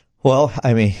highlight? Well,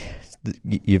 I mean,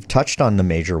 you've touched on the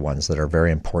major ones that are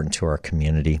very important to our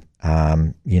community.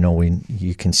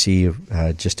 You can see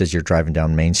just as you're driving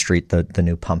down Main Street, the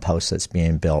new pump house that's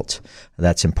being built.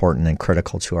 That's important and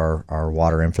critical to our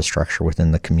water infrastructure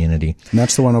within the community. And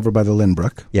that's the one over by the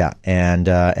Lynbrook. Yeah, and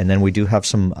then we do have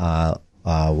some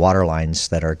water lines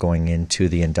that are going into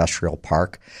the industrial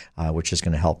park, which is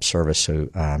going to help service. So,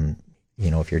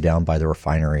 if you're down by the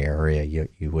refinery area,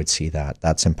 you would see that.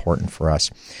 That's important for us.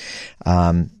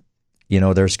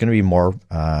 There's going to be more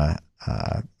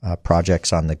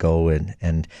projects on the go,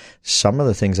 and some of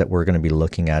the things that we're going to be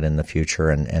looking at in the future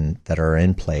and that are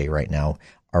in play right now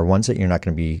are ones that you're not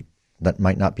going to be, that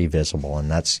might not be visible. And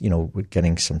that's,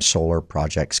 getting some solar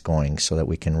projects going so that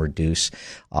we can reduce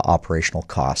operational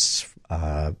costs,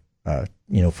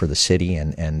 for the city,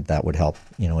 and that would help,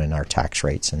 in our tax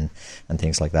rates and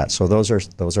things like that. So those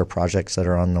are projects that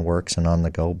are on the works and on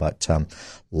the go, but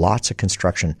lots of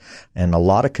construction, and a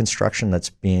lot of construction that's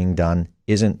being done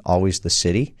isn't always the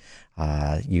city.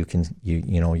 You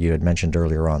had mentioned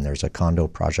earlier on, there's a condo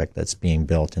project that's being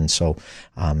built. And so,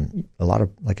 a lot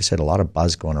of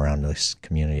buzz going around this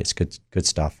community. It's good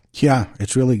stuff. Yeah,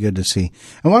 it's really good to see.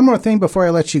 And one more thing before I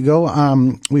let you go.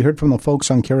 We heard from the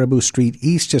folks on Caribou Street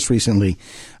East just recently,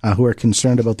 who are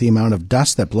concerned about the amount of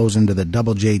dust that blows into the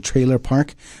Double J trailer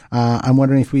park. I'm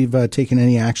wondering if we've taken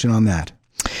any action on that.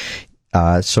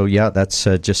 That's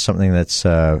just something that's,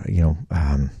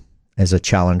 as a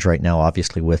challenge right now,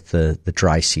 obviously with the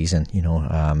dry season,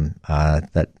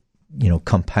 that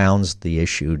compounds the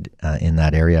issue in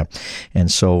that area.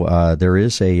 And so there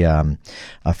is a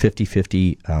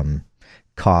 50-50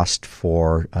 cost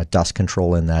for dust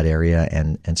control in that area.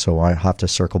 And so I have to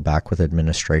circle back with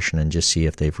administration and just see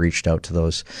if they've reached out to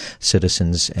those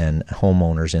citizens and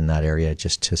homeowners in that area,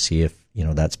 just to see if,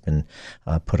 that's been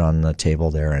put on the table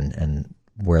there and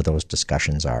where those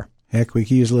discussions are. Heck, we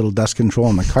could use a little dust control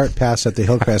on the cart pass at the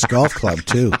Hillcrest Golf Club,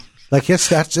 too. Like, it's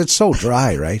so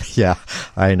dry, right? Yeah,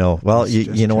 I know. Well,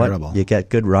 you know terrible. What? You get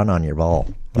good run on your ball.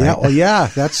 Right? Yeah, well, yeah,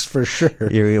 that's for sure.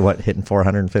 You're, hitting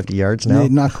 450 yards now?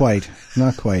 Not quite.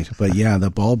 But, yeah, the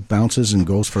ball bounces and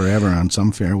goes forever on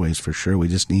some fairways, for sure. We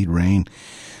just need rain.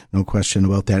 No question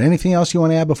about that. Anything else you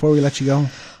want to add before we let you go?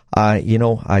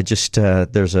 I just,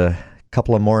 there's a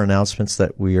couple of more announcements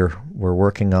that we're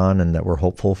working on and that we're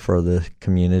hopeful for the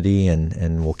community,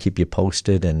 and we'll keep you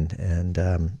posted and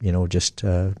just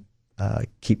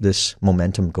keep this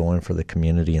momentum going for the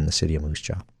community in the city of Moose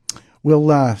Jaw.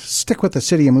 We'll stick with the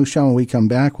city of Moose Jaw. When we come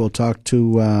back, we'll talk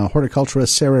to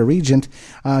horticulturist Sarah Regent,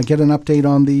 get an update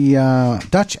on the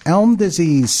Dutch elm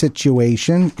disease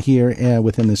situation here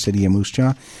within the city of Moose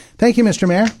Jaw. Thank you, Mr.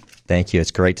 Mayor. Thank you.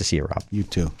 It's great to see you, Rob. You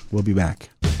too. We'll be back.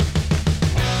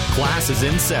 Class is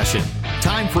in session.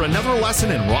 Time for another lesson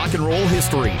in rock and roll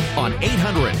history on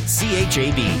 800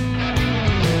 CHAB.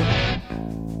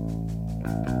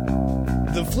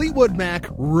 The Fleetwood Mac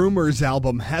Rumors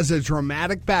album has a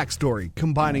dramatic backstory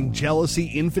combining jealousy,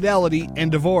 infidelity,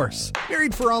 and divorce.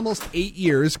 Married for almost 8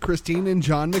 years, Christine and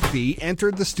John McVie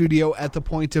entered the studio at the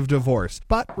point of divorce,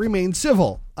 but remained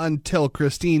civil until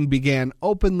Christine began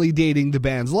openly dating the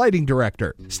band's lighting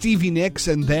director. Stevie Nicks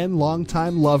and then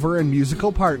longtime lover and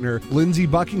musical partner Lindsey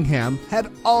Buckingham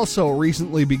had also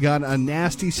recently begun a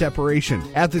nasty separation.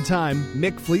 At the time,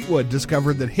 Mick Fleetwood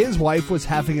discovered that his wife was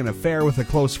having an affair with a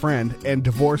close friend, and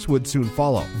divorce would soon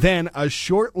follow. Then a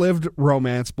short-lived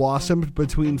romance blossomed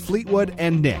between Fleetwood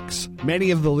and Nicks.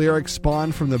 Many of the lyrics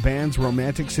spawned from the band's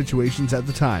romantic situations at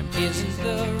the time.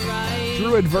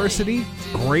 Through adversity,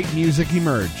 great music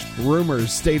emerged.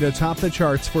 Rumors stayed atop the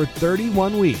charts for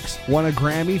 31 weeks, won a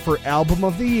Grammy for Album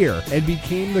of the Year, and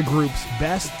became the group's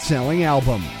best-selling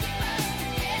album.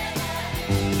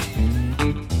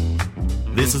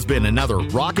 This has been another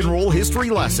rock and roll history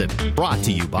lesson brought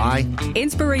to you by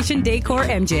Inspiration Decor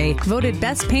MJ, voted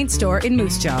best paint store in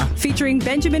Moose Jaw, featuring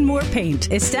Benjamin Moore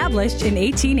paint, established in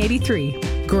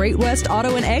 1883. Great West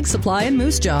Auto and Egg Supply in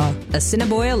Moose Jaw.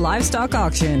 Assiniboia Livestock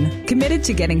Auction. Committed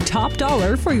to getting top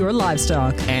dollar for your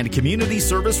livestock. And Community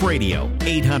Service Radio,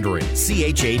 800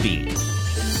 CHAB.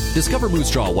 Discover Moose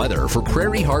Jaw weather for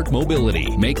Prairie Heart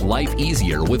Mobility. Make life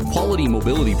easier with quality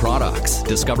mobility products.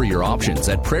 Discover your options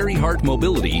at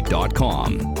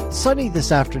prairieheartmobility.com. Sunny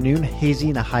this afternoon, hazy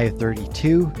and a high of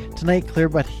 32. Tonight, clear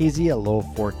but hazy, a low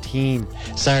of 14.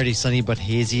 Saturday, sunny but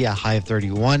hazy, a high of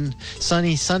 31.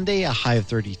 Sunny Sunday, a high of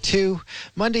 32.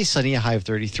 Monday, sunny, a high of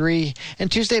 33.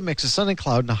 And Tuesday, mix of sun and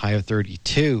cloud and a high of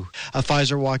 32. A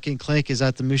Pfizer walk-in clinic is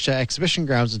at the Moose Jaw Exhibition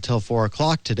Grounds until 4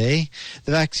 o'clock today.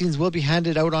 The vaccines will be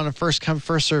handed out on a first-come,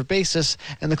 first-served basis,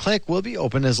 and the clinic will be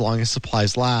open as long as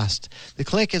supplies last. The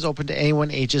clinic is open to anyone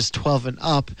ages 12 and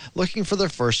up looking for their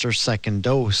first or second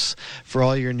dose. For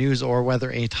all your news or weather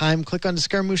anytime, click on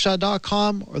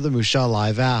discovermoosjaw.com or the Moose Jaw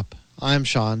Live app. I'm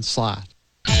Sean Slatt.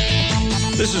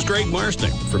 This is Greg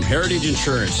Marsnick from Heritage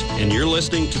Insurance, and you're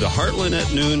listening to the Heartland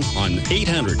at Noon on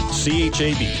 800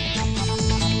 CHAB.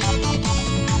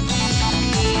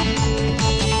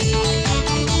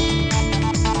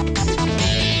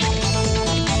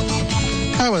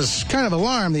 I was kind of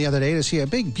alarmed the other day to see a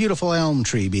big, beautiful elm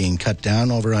tree being cut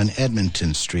down over on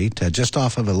Edmonton Street, just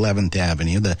off of 11th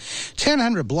Avenue. The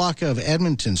 1000 block of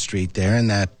Edmonton Street there in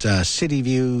that City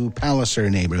View Palliser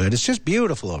neighborhood. It's just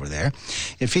beautiful over there.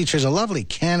 It features a lovely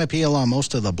canopy along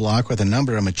most of the block with a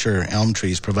number of mature elm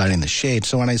trees providing the shade.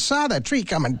 So when I saw that tree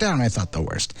coming down, I thought the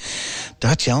worst.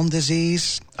 Dutch elm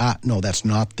disease? No, that's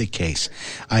not the case.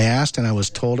 I asked, and I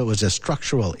was told it was a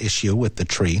structural issue with the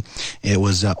tree. It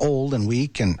was old and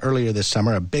weak, and earlier this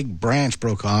summer, a big branch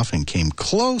broke off and came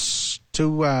close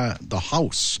to the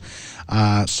house.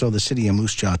 So the city of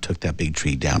Moose Jaw took that big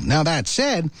tree down. Now, that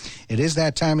said, it is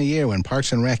that time of year when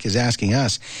Parks and Rec is asking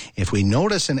us if we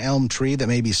notice an elm tree that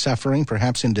may be suffering,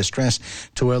 perhaps in distress,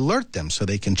 to alert them so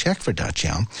they can check for Dutch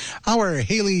elm. Our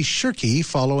Haley Shirkey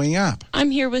following up. I'm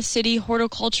here with city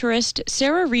horticulturist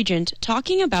Sarah Regent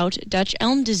talking about Dutch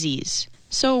elm disease.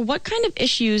 So what kind of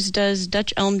issues does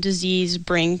Dutch elm disease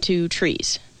bring to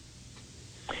trees?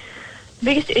 The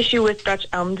biggest issue with Dutch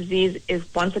elm disease is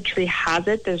once a tree has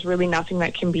it, there's really nothing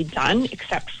that can be done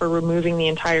except for removing the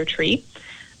entire tree.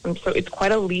 So it's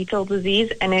quite a lethal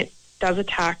disease, and it does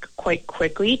attack quite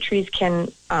quickly. Trees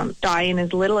can die in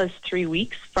as little as 3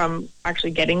 weeks from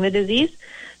actually getting the disease.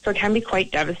 So it can be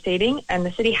quite devastating, and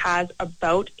the city has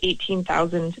about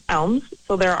 18,000 elms.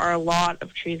 So there are a lot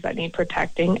of trees that need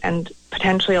protecting and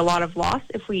potentially a lot of loss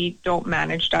if we don't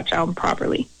manage Dutch elm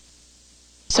properly.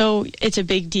 So it's a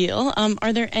big deal.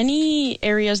 Are there any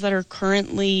areas that are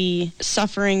currently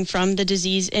suffering from the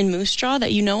disease in Moose Jaw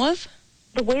that you know of?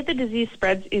 The way the disease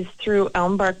spreads is through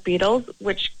elm bark beetles,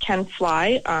 which can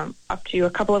fly up to a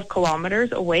couple of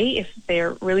kilometers away if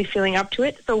they're really feeling up to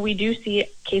it. So we do see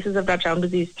cases of Dutch elm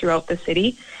disease throughout the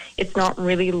city. It's not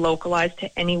really localized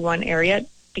to any one area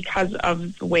because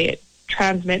of the way it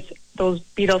transmits. Those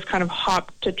beetles kind of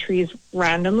hop to trees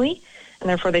randomly, and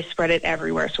therefore they spread it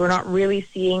everywhere. So we're not really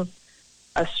seeing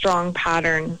a strong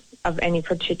pattern of any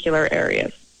particular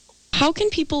areas. How can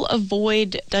people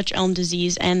avoid Dutch elm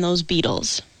disease and those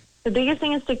beetles? The biggest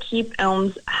thing is to keep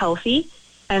elms healthy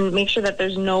and make sure that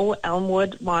there's no elm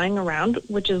wood lying around,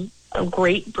 which is a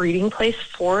great breeding place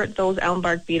for those elm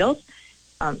bark beetles.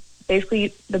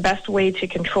 Basically, the best way to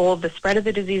control the spread of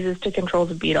the disease is to control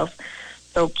the beetles.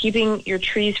 So keeping your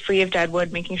trees free of dead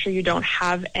wood, making sure you don't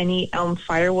have any elm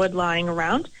firewood lying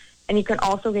around. And you can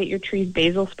also get your trees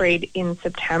basil sprayed in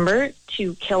September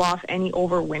to kill off any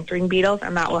overwintering beetles,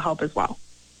 and that will help as well.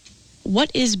 What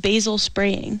is basil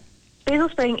spraying? Basil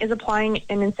spraying is applying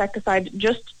an insecticide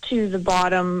just to the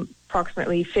bottom,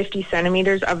 approximately 50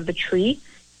 centimeters of the tree,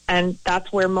 and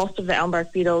that's where most of the elm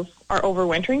bark beetles are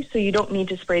overwintering, so you don't need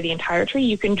to spray the entire tree.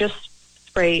 You can just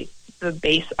spray the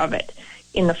base of it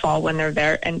in the fall when they're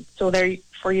there, and so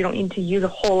therefore you don't need to use a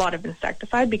whole lot of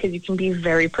insecticide because you can be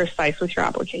very precise with your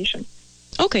application.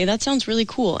 Okay, that sounds really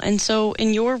cool. And so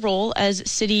in your role as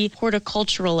city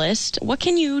horticulturalist, what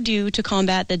can you do to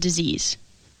combat the disease?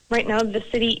 Right now, the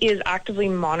city is actively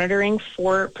monitoring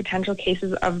for potential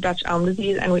cases of Dutch elm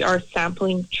disease, and we are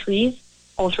sampling trees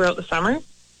all throughout the summer.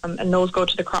 And those go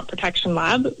to the crop protection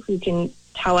lab, who can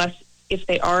tell us if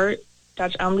they are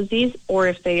Dutch elm disease or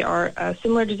if they are a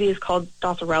similar disease called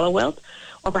Dosarella wilt,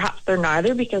 or perhaps they're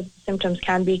neither, because symptoms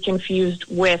can be confused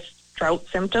with drought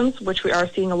symptoms, which we are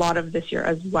seeing a lot of this year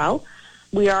as well.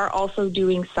 We are also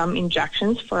doing some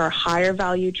injections for our higher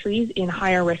value trees in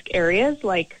higher risk areas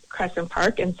like Crescent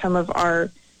Park and some of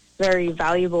our very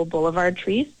valuable boulevard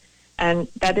trees. And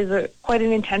that is quite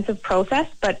an intensive process,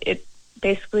 but it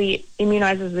basically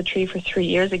immunizes the tree for 3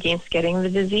 years against getting the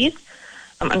disease.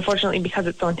 Unfortunately, because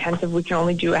it's so intensive, we can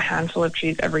only do a handful of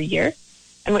trees every year.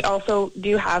 And we also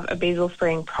do have a basil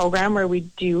spraying program where we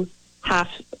do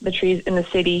half the trees in the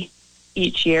city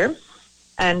each year.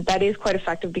 And that is quite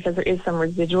effective because there is some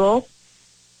residual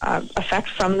effect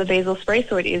from the basil spray,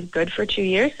 so it is good for 2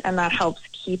 years, and that helps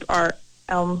keep our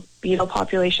elm beetle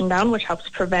population down, which helps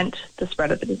prevent the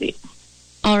spread of the disease.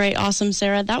 All right, awesome,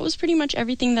 Sarah. That was pretty much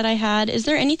everything that I had. Is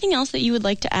there anything else that you would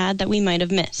like to add that we might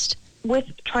have missed? With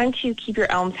trying to keep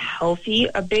your elms healthy,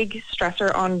 a big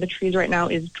stressor on the trees right now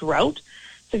is drought.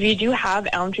 So if you do have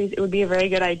elm trees, it would be a very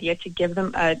good idea to give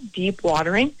them a deep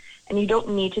watering. And you don't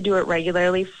need to do it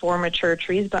regularly for mature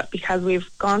trees, but because we've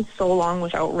gone so long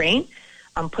without rain,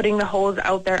 putting the hose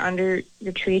out there under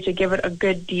your tree to give it a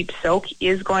good deep soak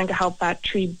is going to help that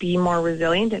tree be more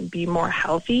resilient and be more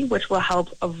healthy, which will help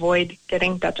avoid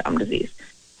getting Dutch elm disease.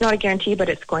 Not a guarantee, but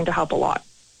it's going to help a lot.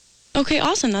 Okay,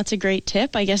 awesome. That's a great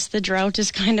tip. I guess the drought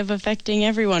is kind of affecting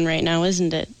everyone right now,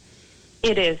 isn't it?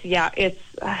 It is, yeah. It's,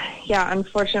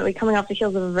 unfortunately, coming off the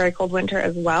heels of a very cold winter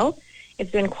as well,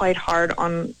 it's been quite hard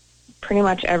on pretty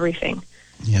much everything.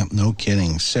 Yep, no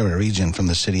kidding. Sarah Regent from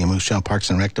the City of Moose Jaw Parks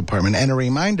and Rec Department. And a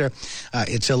reminder,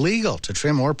 it's illegal to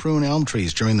trim or prune elm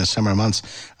trees during the summer months.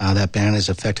 That ban is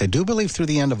in effect, I do believe, through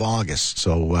the end of August.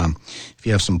 So if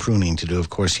you have some pruning to do, of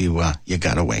course, you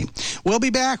got to wait. We'll be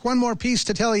back. One more piece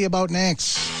to tell you about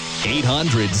next.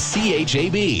 800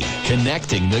 CHAB,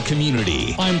 connecting the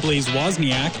community. I'm Blaze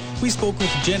Wozniak. We spoke with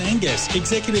Jen Angus,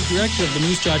 Executive Director of the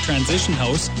Moose Jaw Transition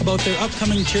House, about their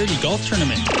upcoming charity golf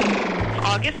tournament.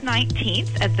 August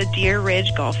 19th at the Deer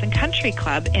Ridge Golf and Country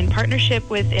Club in partnership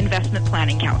with Investment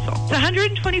Planning Council. It's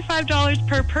 $125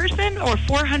 per person or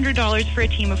 $400 for a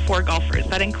team of 4 golfers.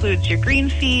 That includes your green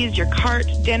fees, your cart,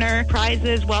 dinner,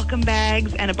 prizes, welcome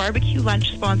bags, and a barbecue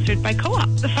lunch sponsored by Co-op.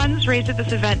 The funds raised at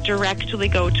this event directly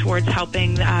go towards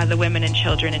helping the women and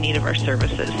children in need of our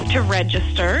services. To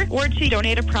register or to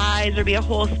donate a prize or be a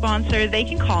whole sponsor, they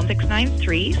can call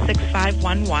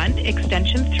 693-6511,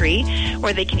 extension 3,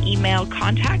 or they can email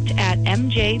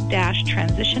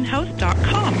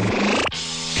contact@mj-transitionhouse.com.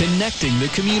 Connecting the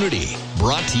community.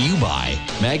 Brought to you by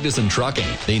Magnuson Trucking.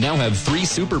 They now have 3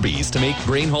 Super Bs to make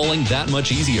grain hauling that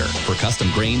much easier. For custom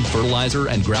grain, fertilizer,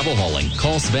 and gravel hauling,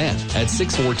 call Sven at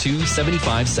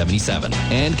 642-7577.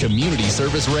 And Community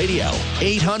Service Radio,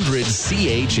 800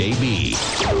 CHAB.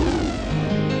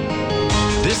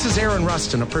 This is Aaron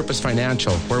Rustin of Purpose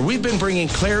Financial, where we've been bringing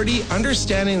clarity,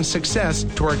 understanding, and success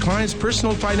to our clients'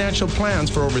 personal financial plans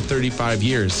for over 35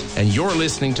 years. And you're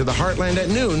listening to the Heartland at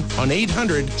noon on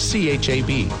 800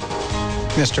 CHAB.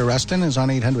 Mr. Rustin is on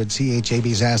 800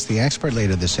 CHAB's Ask the Expert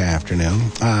later this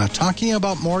afternoon, talking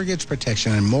about mortgage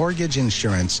protection and mortgage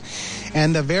insurance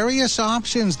and the various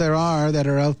options there are that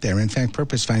are out there. In fact,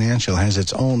 Purpose Financial has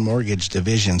its own mortgage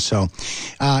division. So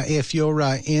if you're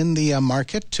in the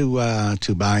market to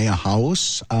buy a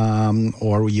house,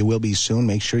 or you will be soon,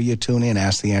 make sure you tune in.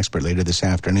 Ask the Expert later this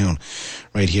afternoon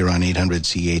right here on 800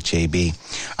 CHAB.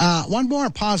 One more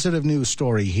positive news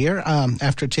story here.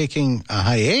 After taking a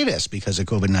hiatus because of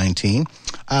COVID-19,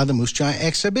 the Moose Jaw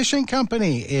Exhibition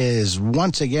Company is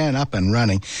once again up and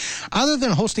running. Other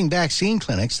than hosting vaccine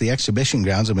clinics, the exhibition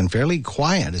grounds have been fairly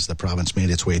quiet as the province made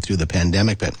its way through the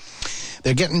pandemic, but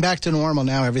they're getting back to normal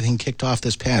now. Everything kicked off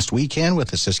this past weekend with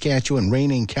the Saskatchewan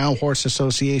Reining Cow Horse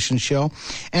Association show,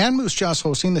 and Moose Jaw's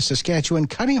hosting the Saskatchewan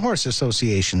Cutting Horse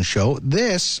Association show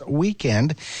this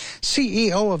weekend.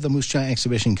 CEO of the Moose Jaw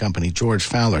Exhibition Company, George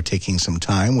Fowler, taking some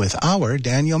time with our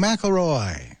Daniel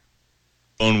McElroy.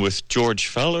 On with George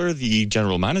Fowler, the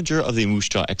general manager of the Moose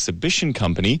Jaw Exhibition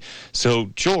Company. So,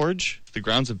 George, the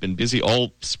grounds have been busy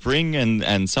all spring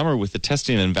and summer with the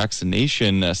testing and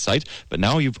vaccination site, but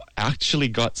now you've actually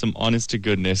got some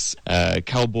honest-to-goodness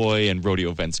cowboy and rodeo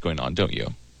events going on, don't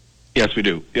you? Yes, we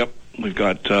do. Yep. We've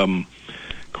got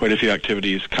quite a few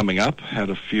activities coming up. Had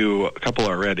a couple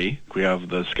already. We have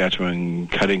the Saskatchewan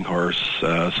Cutting Horse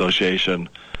Association,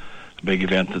 a big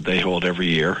event that they hold every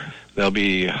year. There'll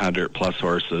be 100-plus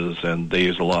horses, and they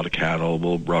use a lot of cattle.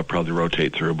 We'll probably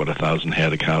rotate through about 1,000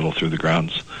 head of cattle through the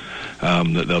grounds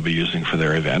that they'll be using for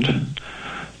their event.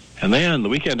 And then the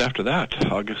weekend after that,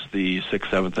 August the 6th,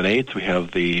 7th, and 8th, we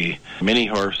have the mini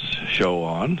horse show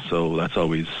on. So that's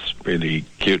always really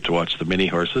cute to watch the mini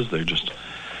horses. They're just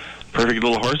perfect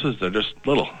little horses. They're just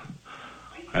little.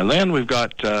 And then we've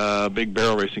got a big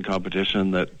barrel racing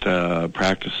competition that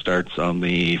practice starts on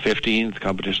the 15th. The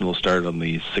competition will start on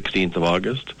the 16th of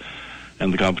August.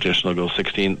 And the competition will go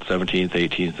 16th, 17th,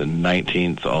 18th, and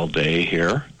 19th all day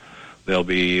here. There'll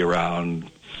be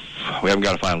around, we haven't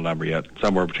got a final number yet,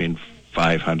 somewhere between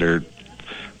 500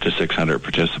 to 600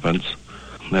 participants.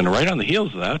 Then right on the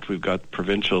heels of that, we've got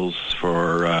provincials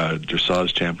for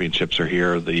dressage championships are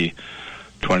here the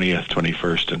 20th,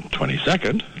 21st, and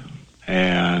 22nd.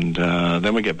 And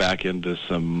then we get back into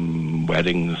some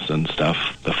weddings and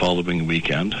stuff the following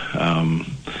weekend.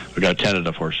 We got a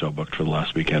tentative horse show booked for the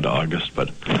last weekend of August, but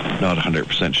not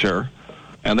 100% sure.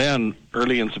 And then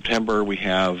early in September, we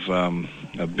have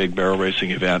a big barrel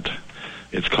racing event.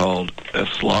 It's called a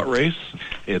slot race.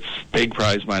 It's big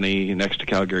prize money next to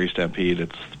Calgary Stampede.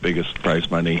 It's the biggest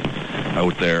prize money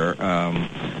out there.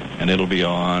 And it'll be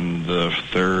on the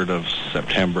 3rd of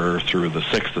September through the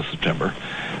 6th of September,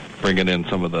 bringing in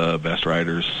some of the best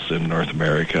riders in North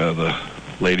America. The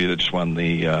lady that just won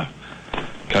the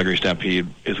Calgary Stampede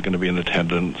is going to be in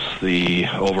attendance. The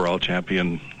overall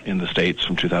champion in the States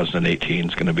from 2018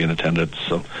 is going to be in attendance.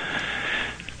 So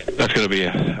that's going to be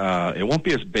it won't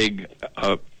be as big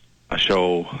a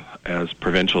show as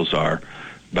provincials are,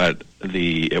 but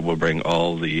it will bring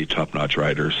all the top-notch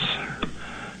riders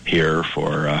here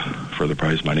for the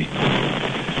prize money.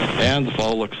 And the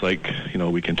fall looks like,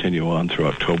 we continue on through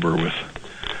October with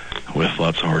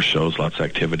lots of horse shows, lots of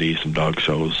activity, some dog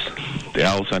shows. The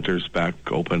Owl Center's back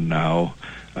open now.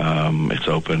 It's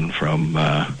open from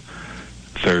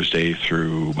Thursday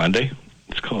through Monday.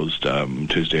 It's closed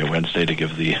Tuesday and Wednesday to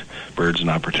give the birds an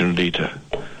opportunity to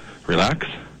relax.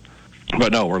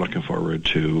 But no, we're looking forward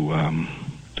to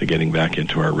getting back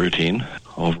into our routine.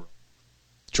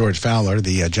 George Fowler,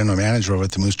 the general manager over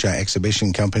at the Moose Jaw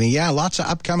Exhibition Company. Yeah, lots of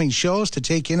upcoming shows to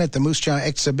take in at the Moose Jaw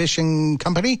Exhibition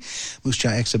Company, Moose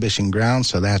Jaw Exhibition Grounds,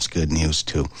 so that's good news,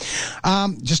 too.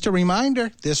 Just a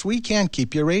reminder, this weekend,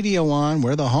 keep your radio on.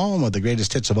 We're the home of the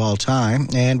greatest hits of all time,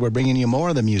 and we're bringing you more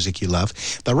of the music you love.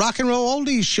 The Rock and Roll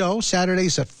Oldies Show,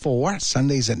 Saturdays at 4,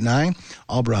 Sundays at 9,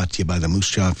 all brought to you by the Moose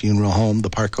Jaw Funeral Home, the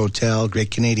Park Hotel,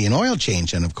 Great Canadian Oil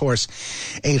Change, and, of course,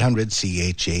 800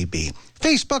 CHAB.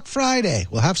 Facebook Friday.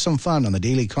 We'll have some fun on the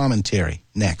daily commentary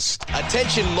next.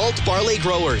 Attention malt barley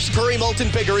growers. Prairie Malt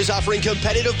and Bigger is offering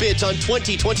competitive bids on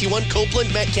 2021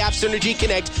 Copeland, Metcalf, Synergy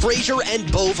Connect, Fraser,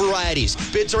 and Bow varieties.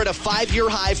 Bids are at a 5-year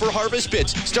high for harvest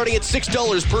bids, starting at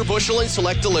 $6 per bushel in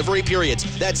select delivery periods.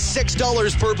 That's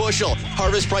 $6 per bushel.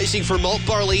 Harvest pricing for malt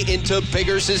barley into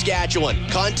Bigger, Saskatchewan.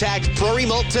 Contact Prairie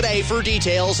Malt today for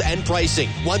details and pricing.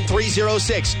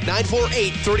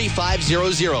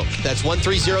 1306-948-3500. That's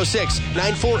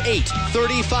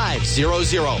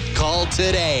 1306-948-3500. Call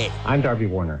today. I'm Darby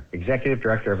Warner, Executive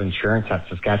Director of Insurance at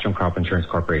Saskatchewan Crop Insurance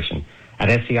Corporation. At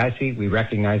SCIC, we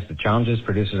recognize the challenges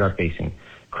producers are facing.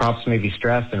 Crops may be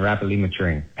stressed and rapidly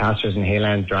maturing, pastures and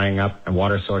hayland drying up, and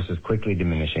water sources quickly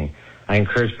diminishing. I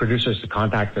encourage producers to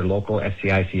contact their local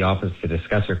SCIC office to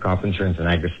discuss their crop insurance and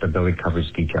agri-stability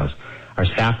coverage details. Our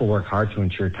staff will work hard to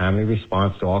ensure timely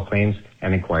response to all claims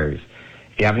and inquiries.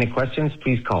 If you have any questions,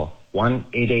 please call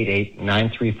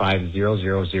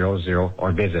 1-888-935-0000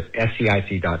 or visit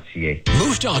scic.ca.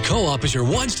 Moose Jaw Co-op is your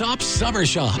one-stop summer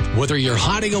shop. Whether you're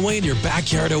hiding away in your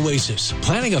backyard oasis,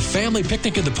 planning a family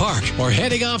picnic in the park, or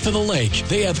heading off to the lake,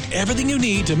 they have everything you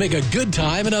need to make a good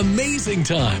time an amazing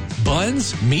time.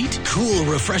 Buns, meat, cool,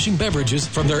 refreshing beverages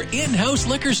from their in-house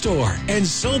liquor store, and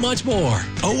so much more.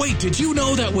 Oh wait, did you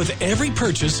know that with every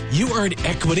purchase, you earn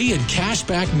equity and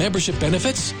cashback membership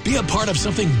benefits? Be a part of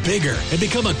something bigger and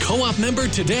become a co-op member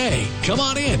today. Come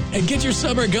on in and get your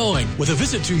summer going with a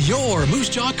visit to your Moose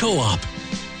Jaw Co-op.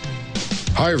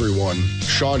 Hi everyone,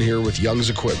 Sean here with Young's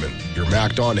Equipment, your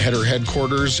MacDon header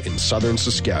headquarters in southern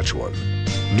Saskatchewan.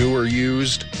 New or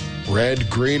used, red,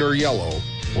 green, or yellow,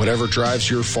 whatever drives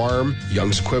your farm,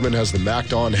 Young's Equipment has the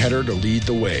MacDon header to lead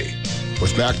the way.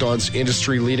 With MacDon's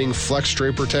industry-leading Flex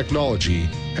Draper technology,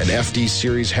 an FD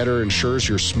Series header ensures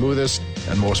your smoothest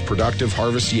and most productive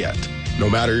harvest yet. No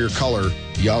matter your color,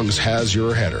 Young's has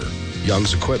your header.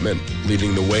 Young's Equipment,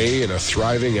 leading the way in a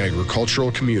thriving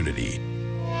agricultural community.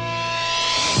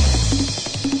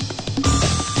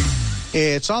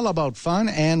 It's all about fun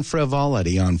and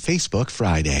frivolity on Facebook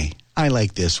Friday. I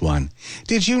like this one.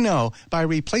 Did you know by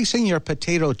replacing your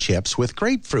potato chips with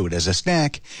grapefruit as a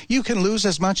snack, you can lose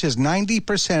as much as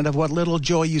 90% of what little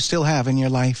joy you still have in your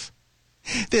life?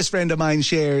 This friend of mine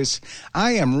shares,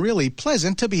 I am really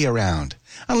pleasant to be around.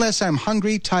 Unless I'm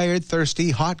hungry, tired, thirsty,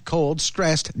 hot, cold,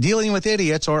 stressed, dealing with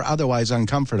idiots, or otherwise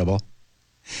uncomfortable.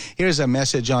 Here's a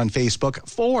message on Facebook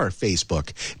for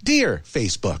Facebook. Dear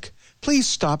Facebook, please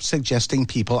stop suggesting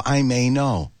people I may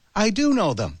know. I do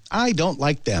know them. I don't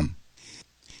like them.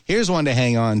 Here's one to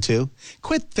hang on to.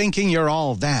 Quit thinking you're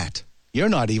all that. You're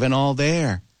not even all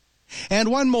there. And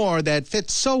one more that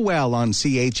fits so well on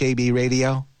CHAB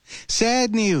Radio.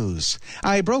 Sad news.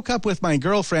 I broke up with my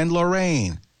girlfriend,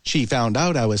 Lorraine. She found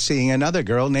out I was seeing another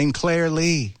girl named Claire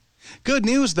Lee. Good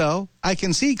news, though. I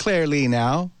can see Claire Lee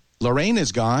now. Lorraine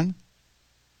is gone.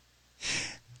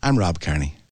 I'm Rob Carney.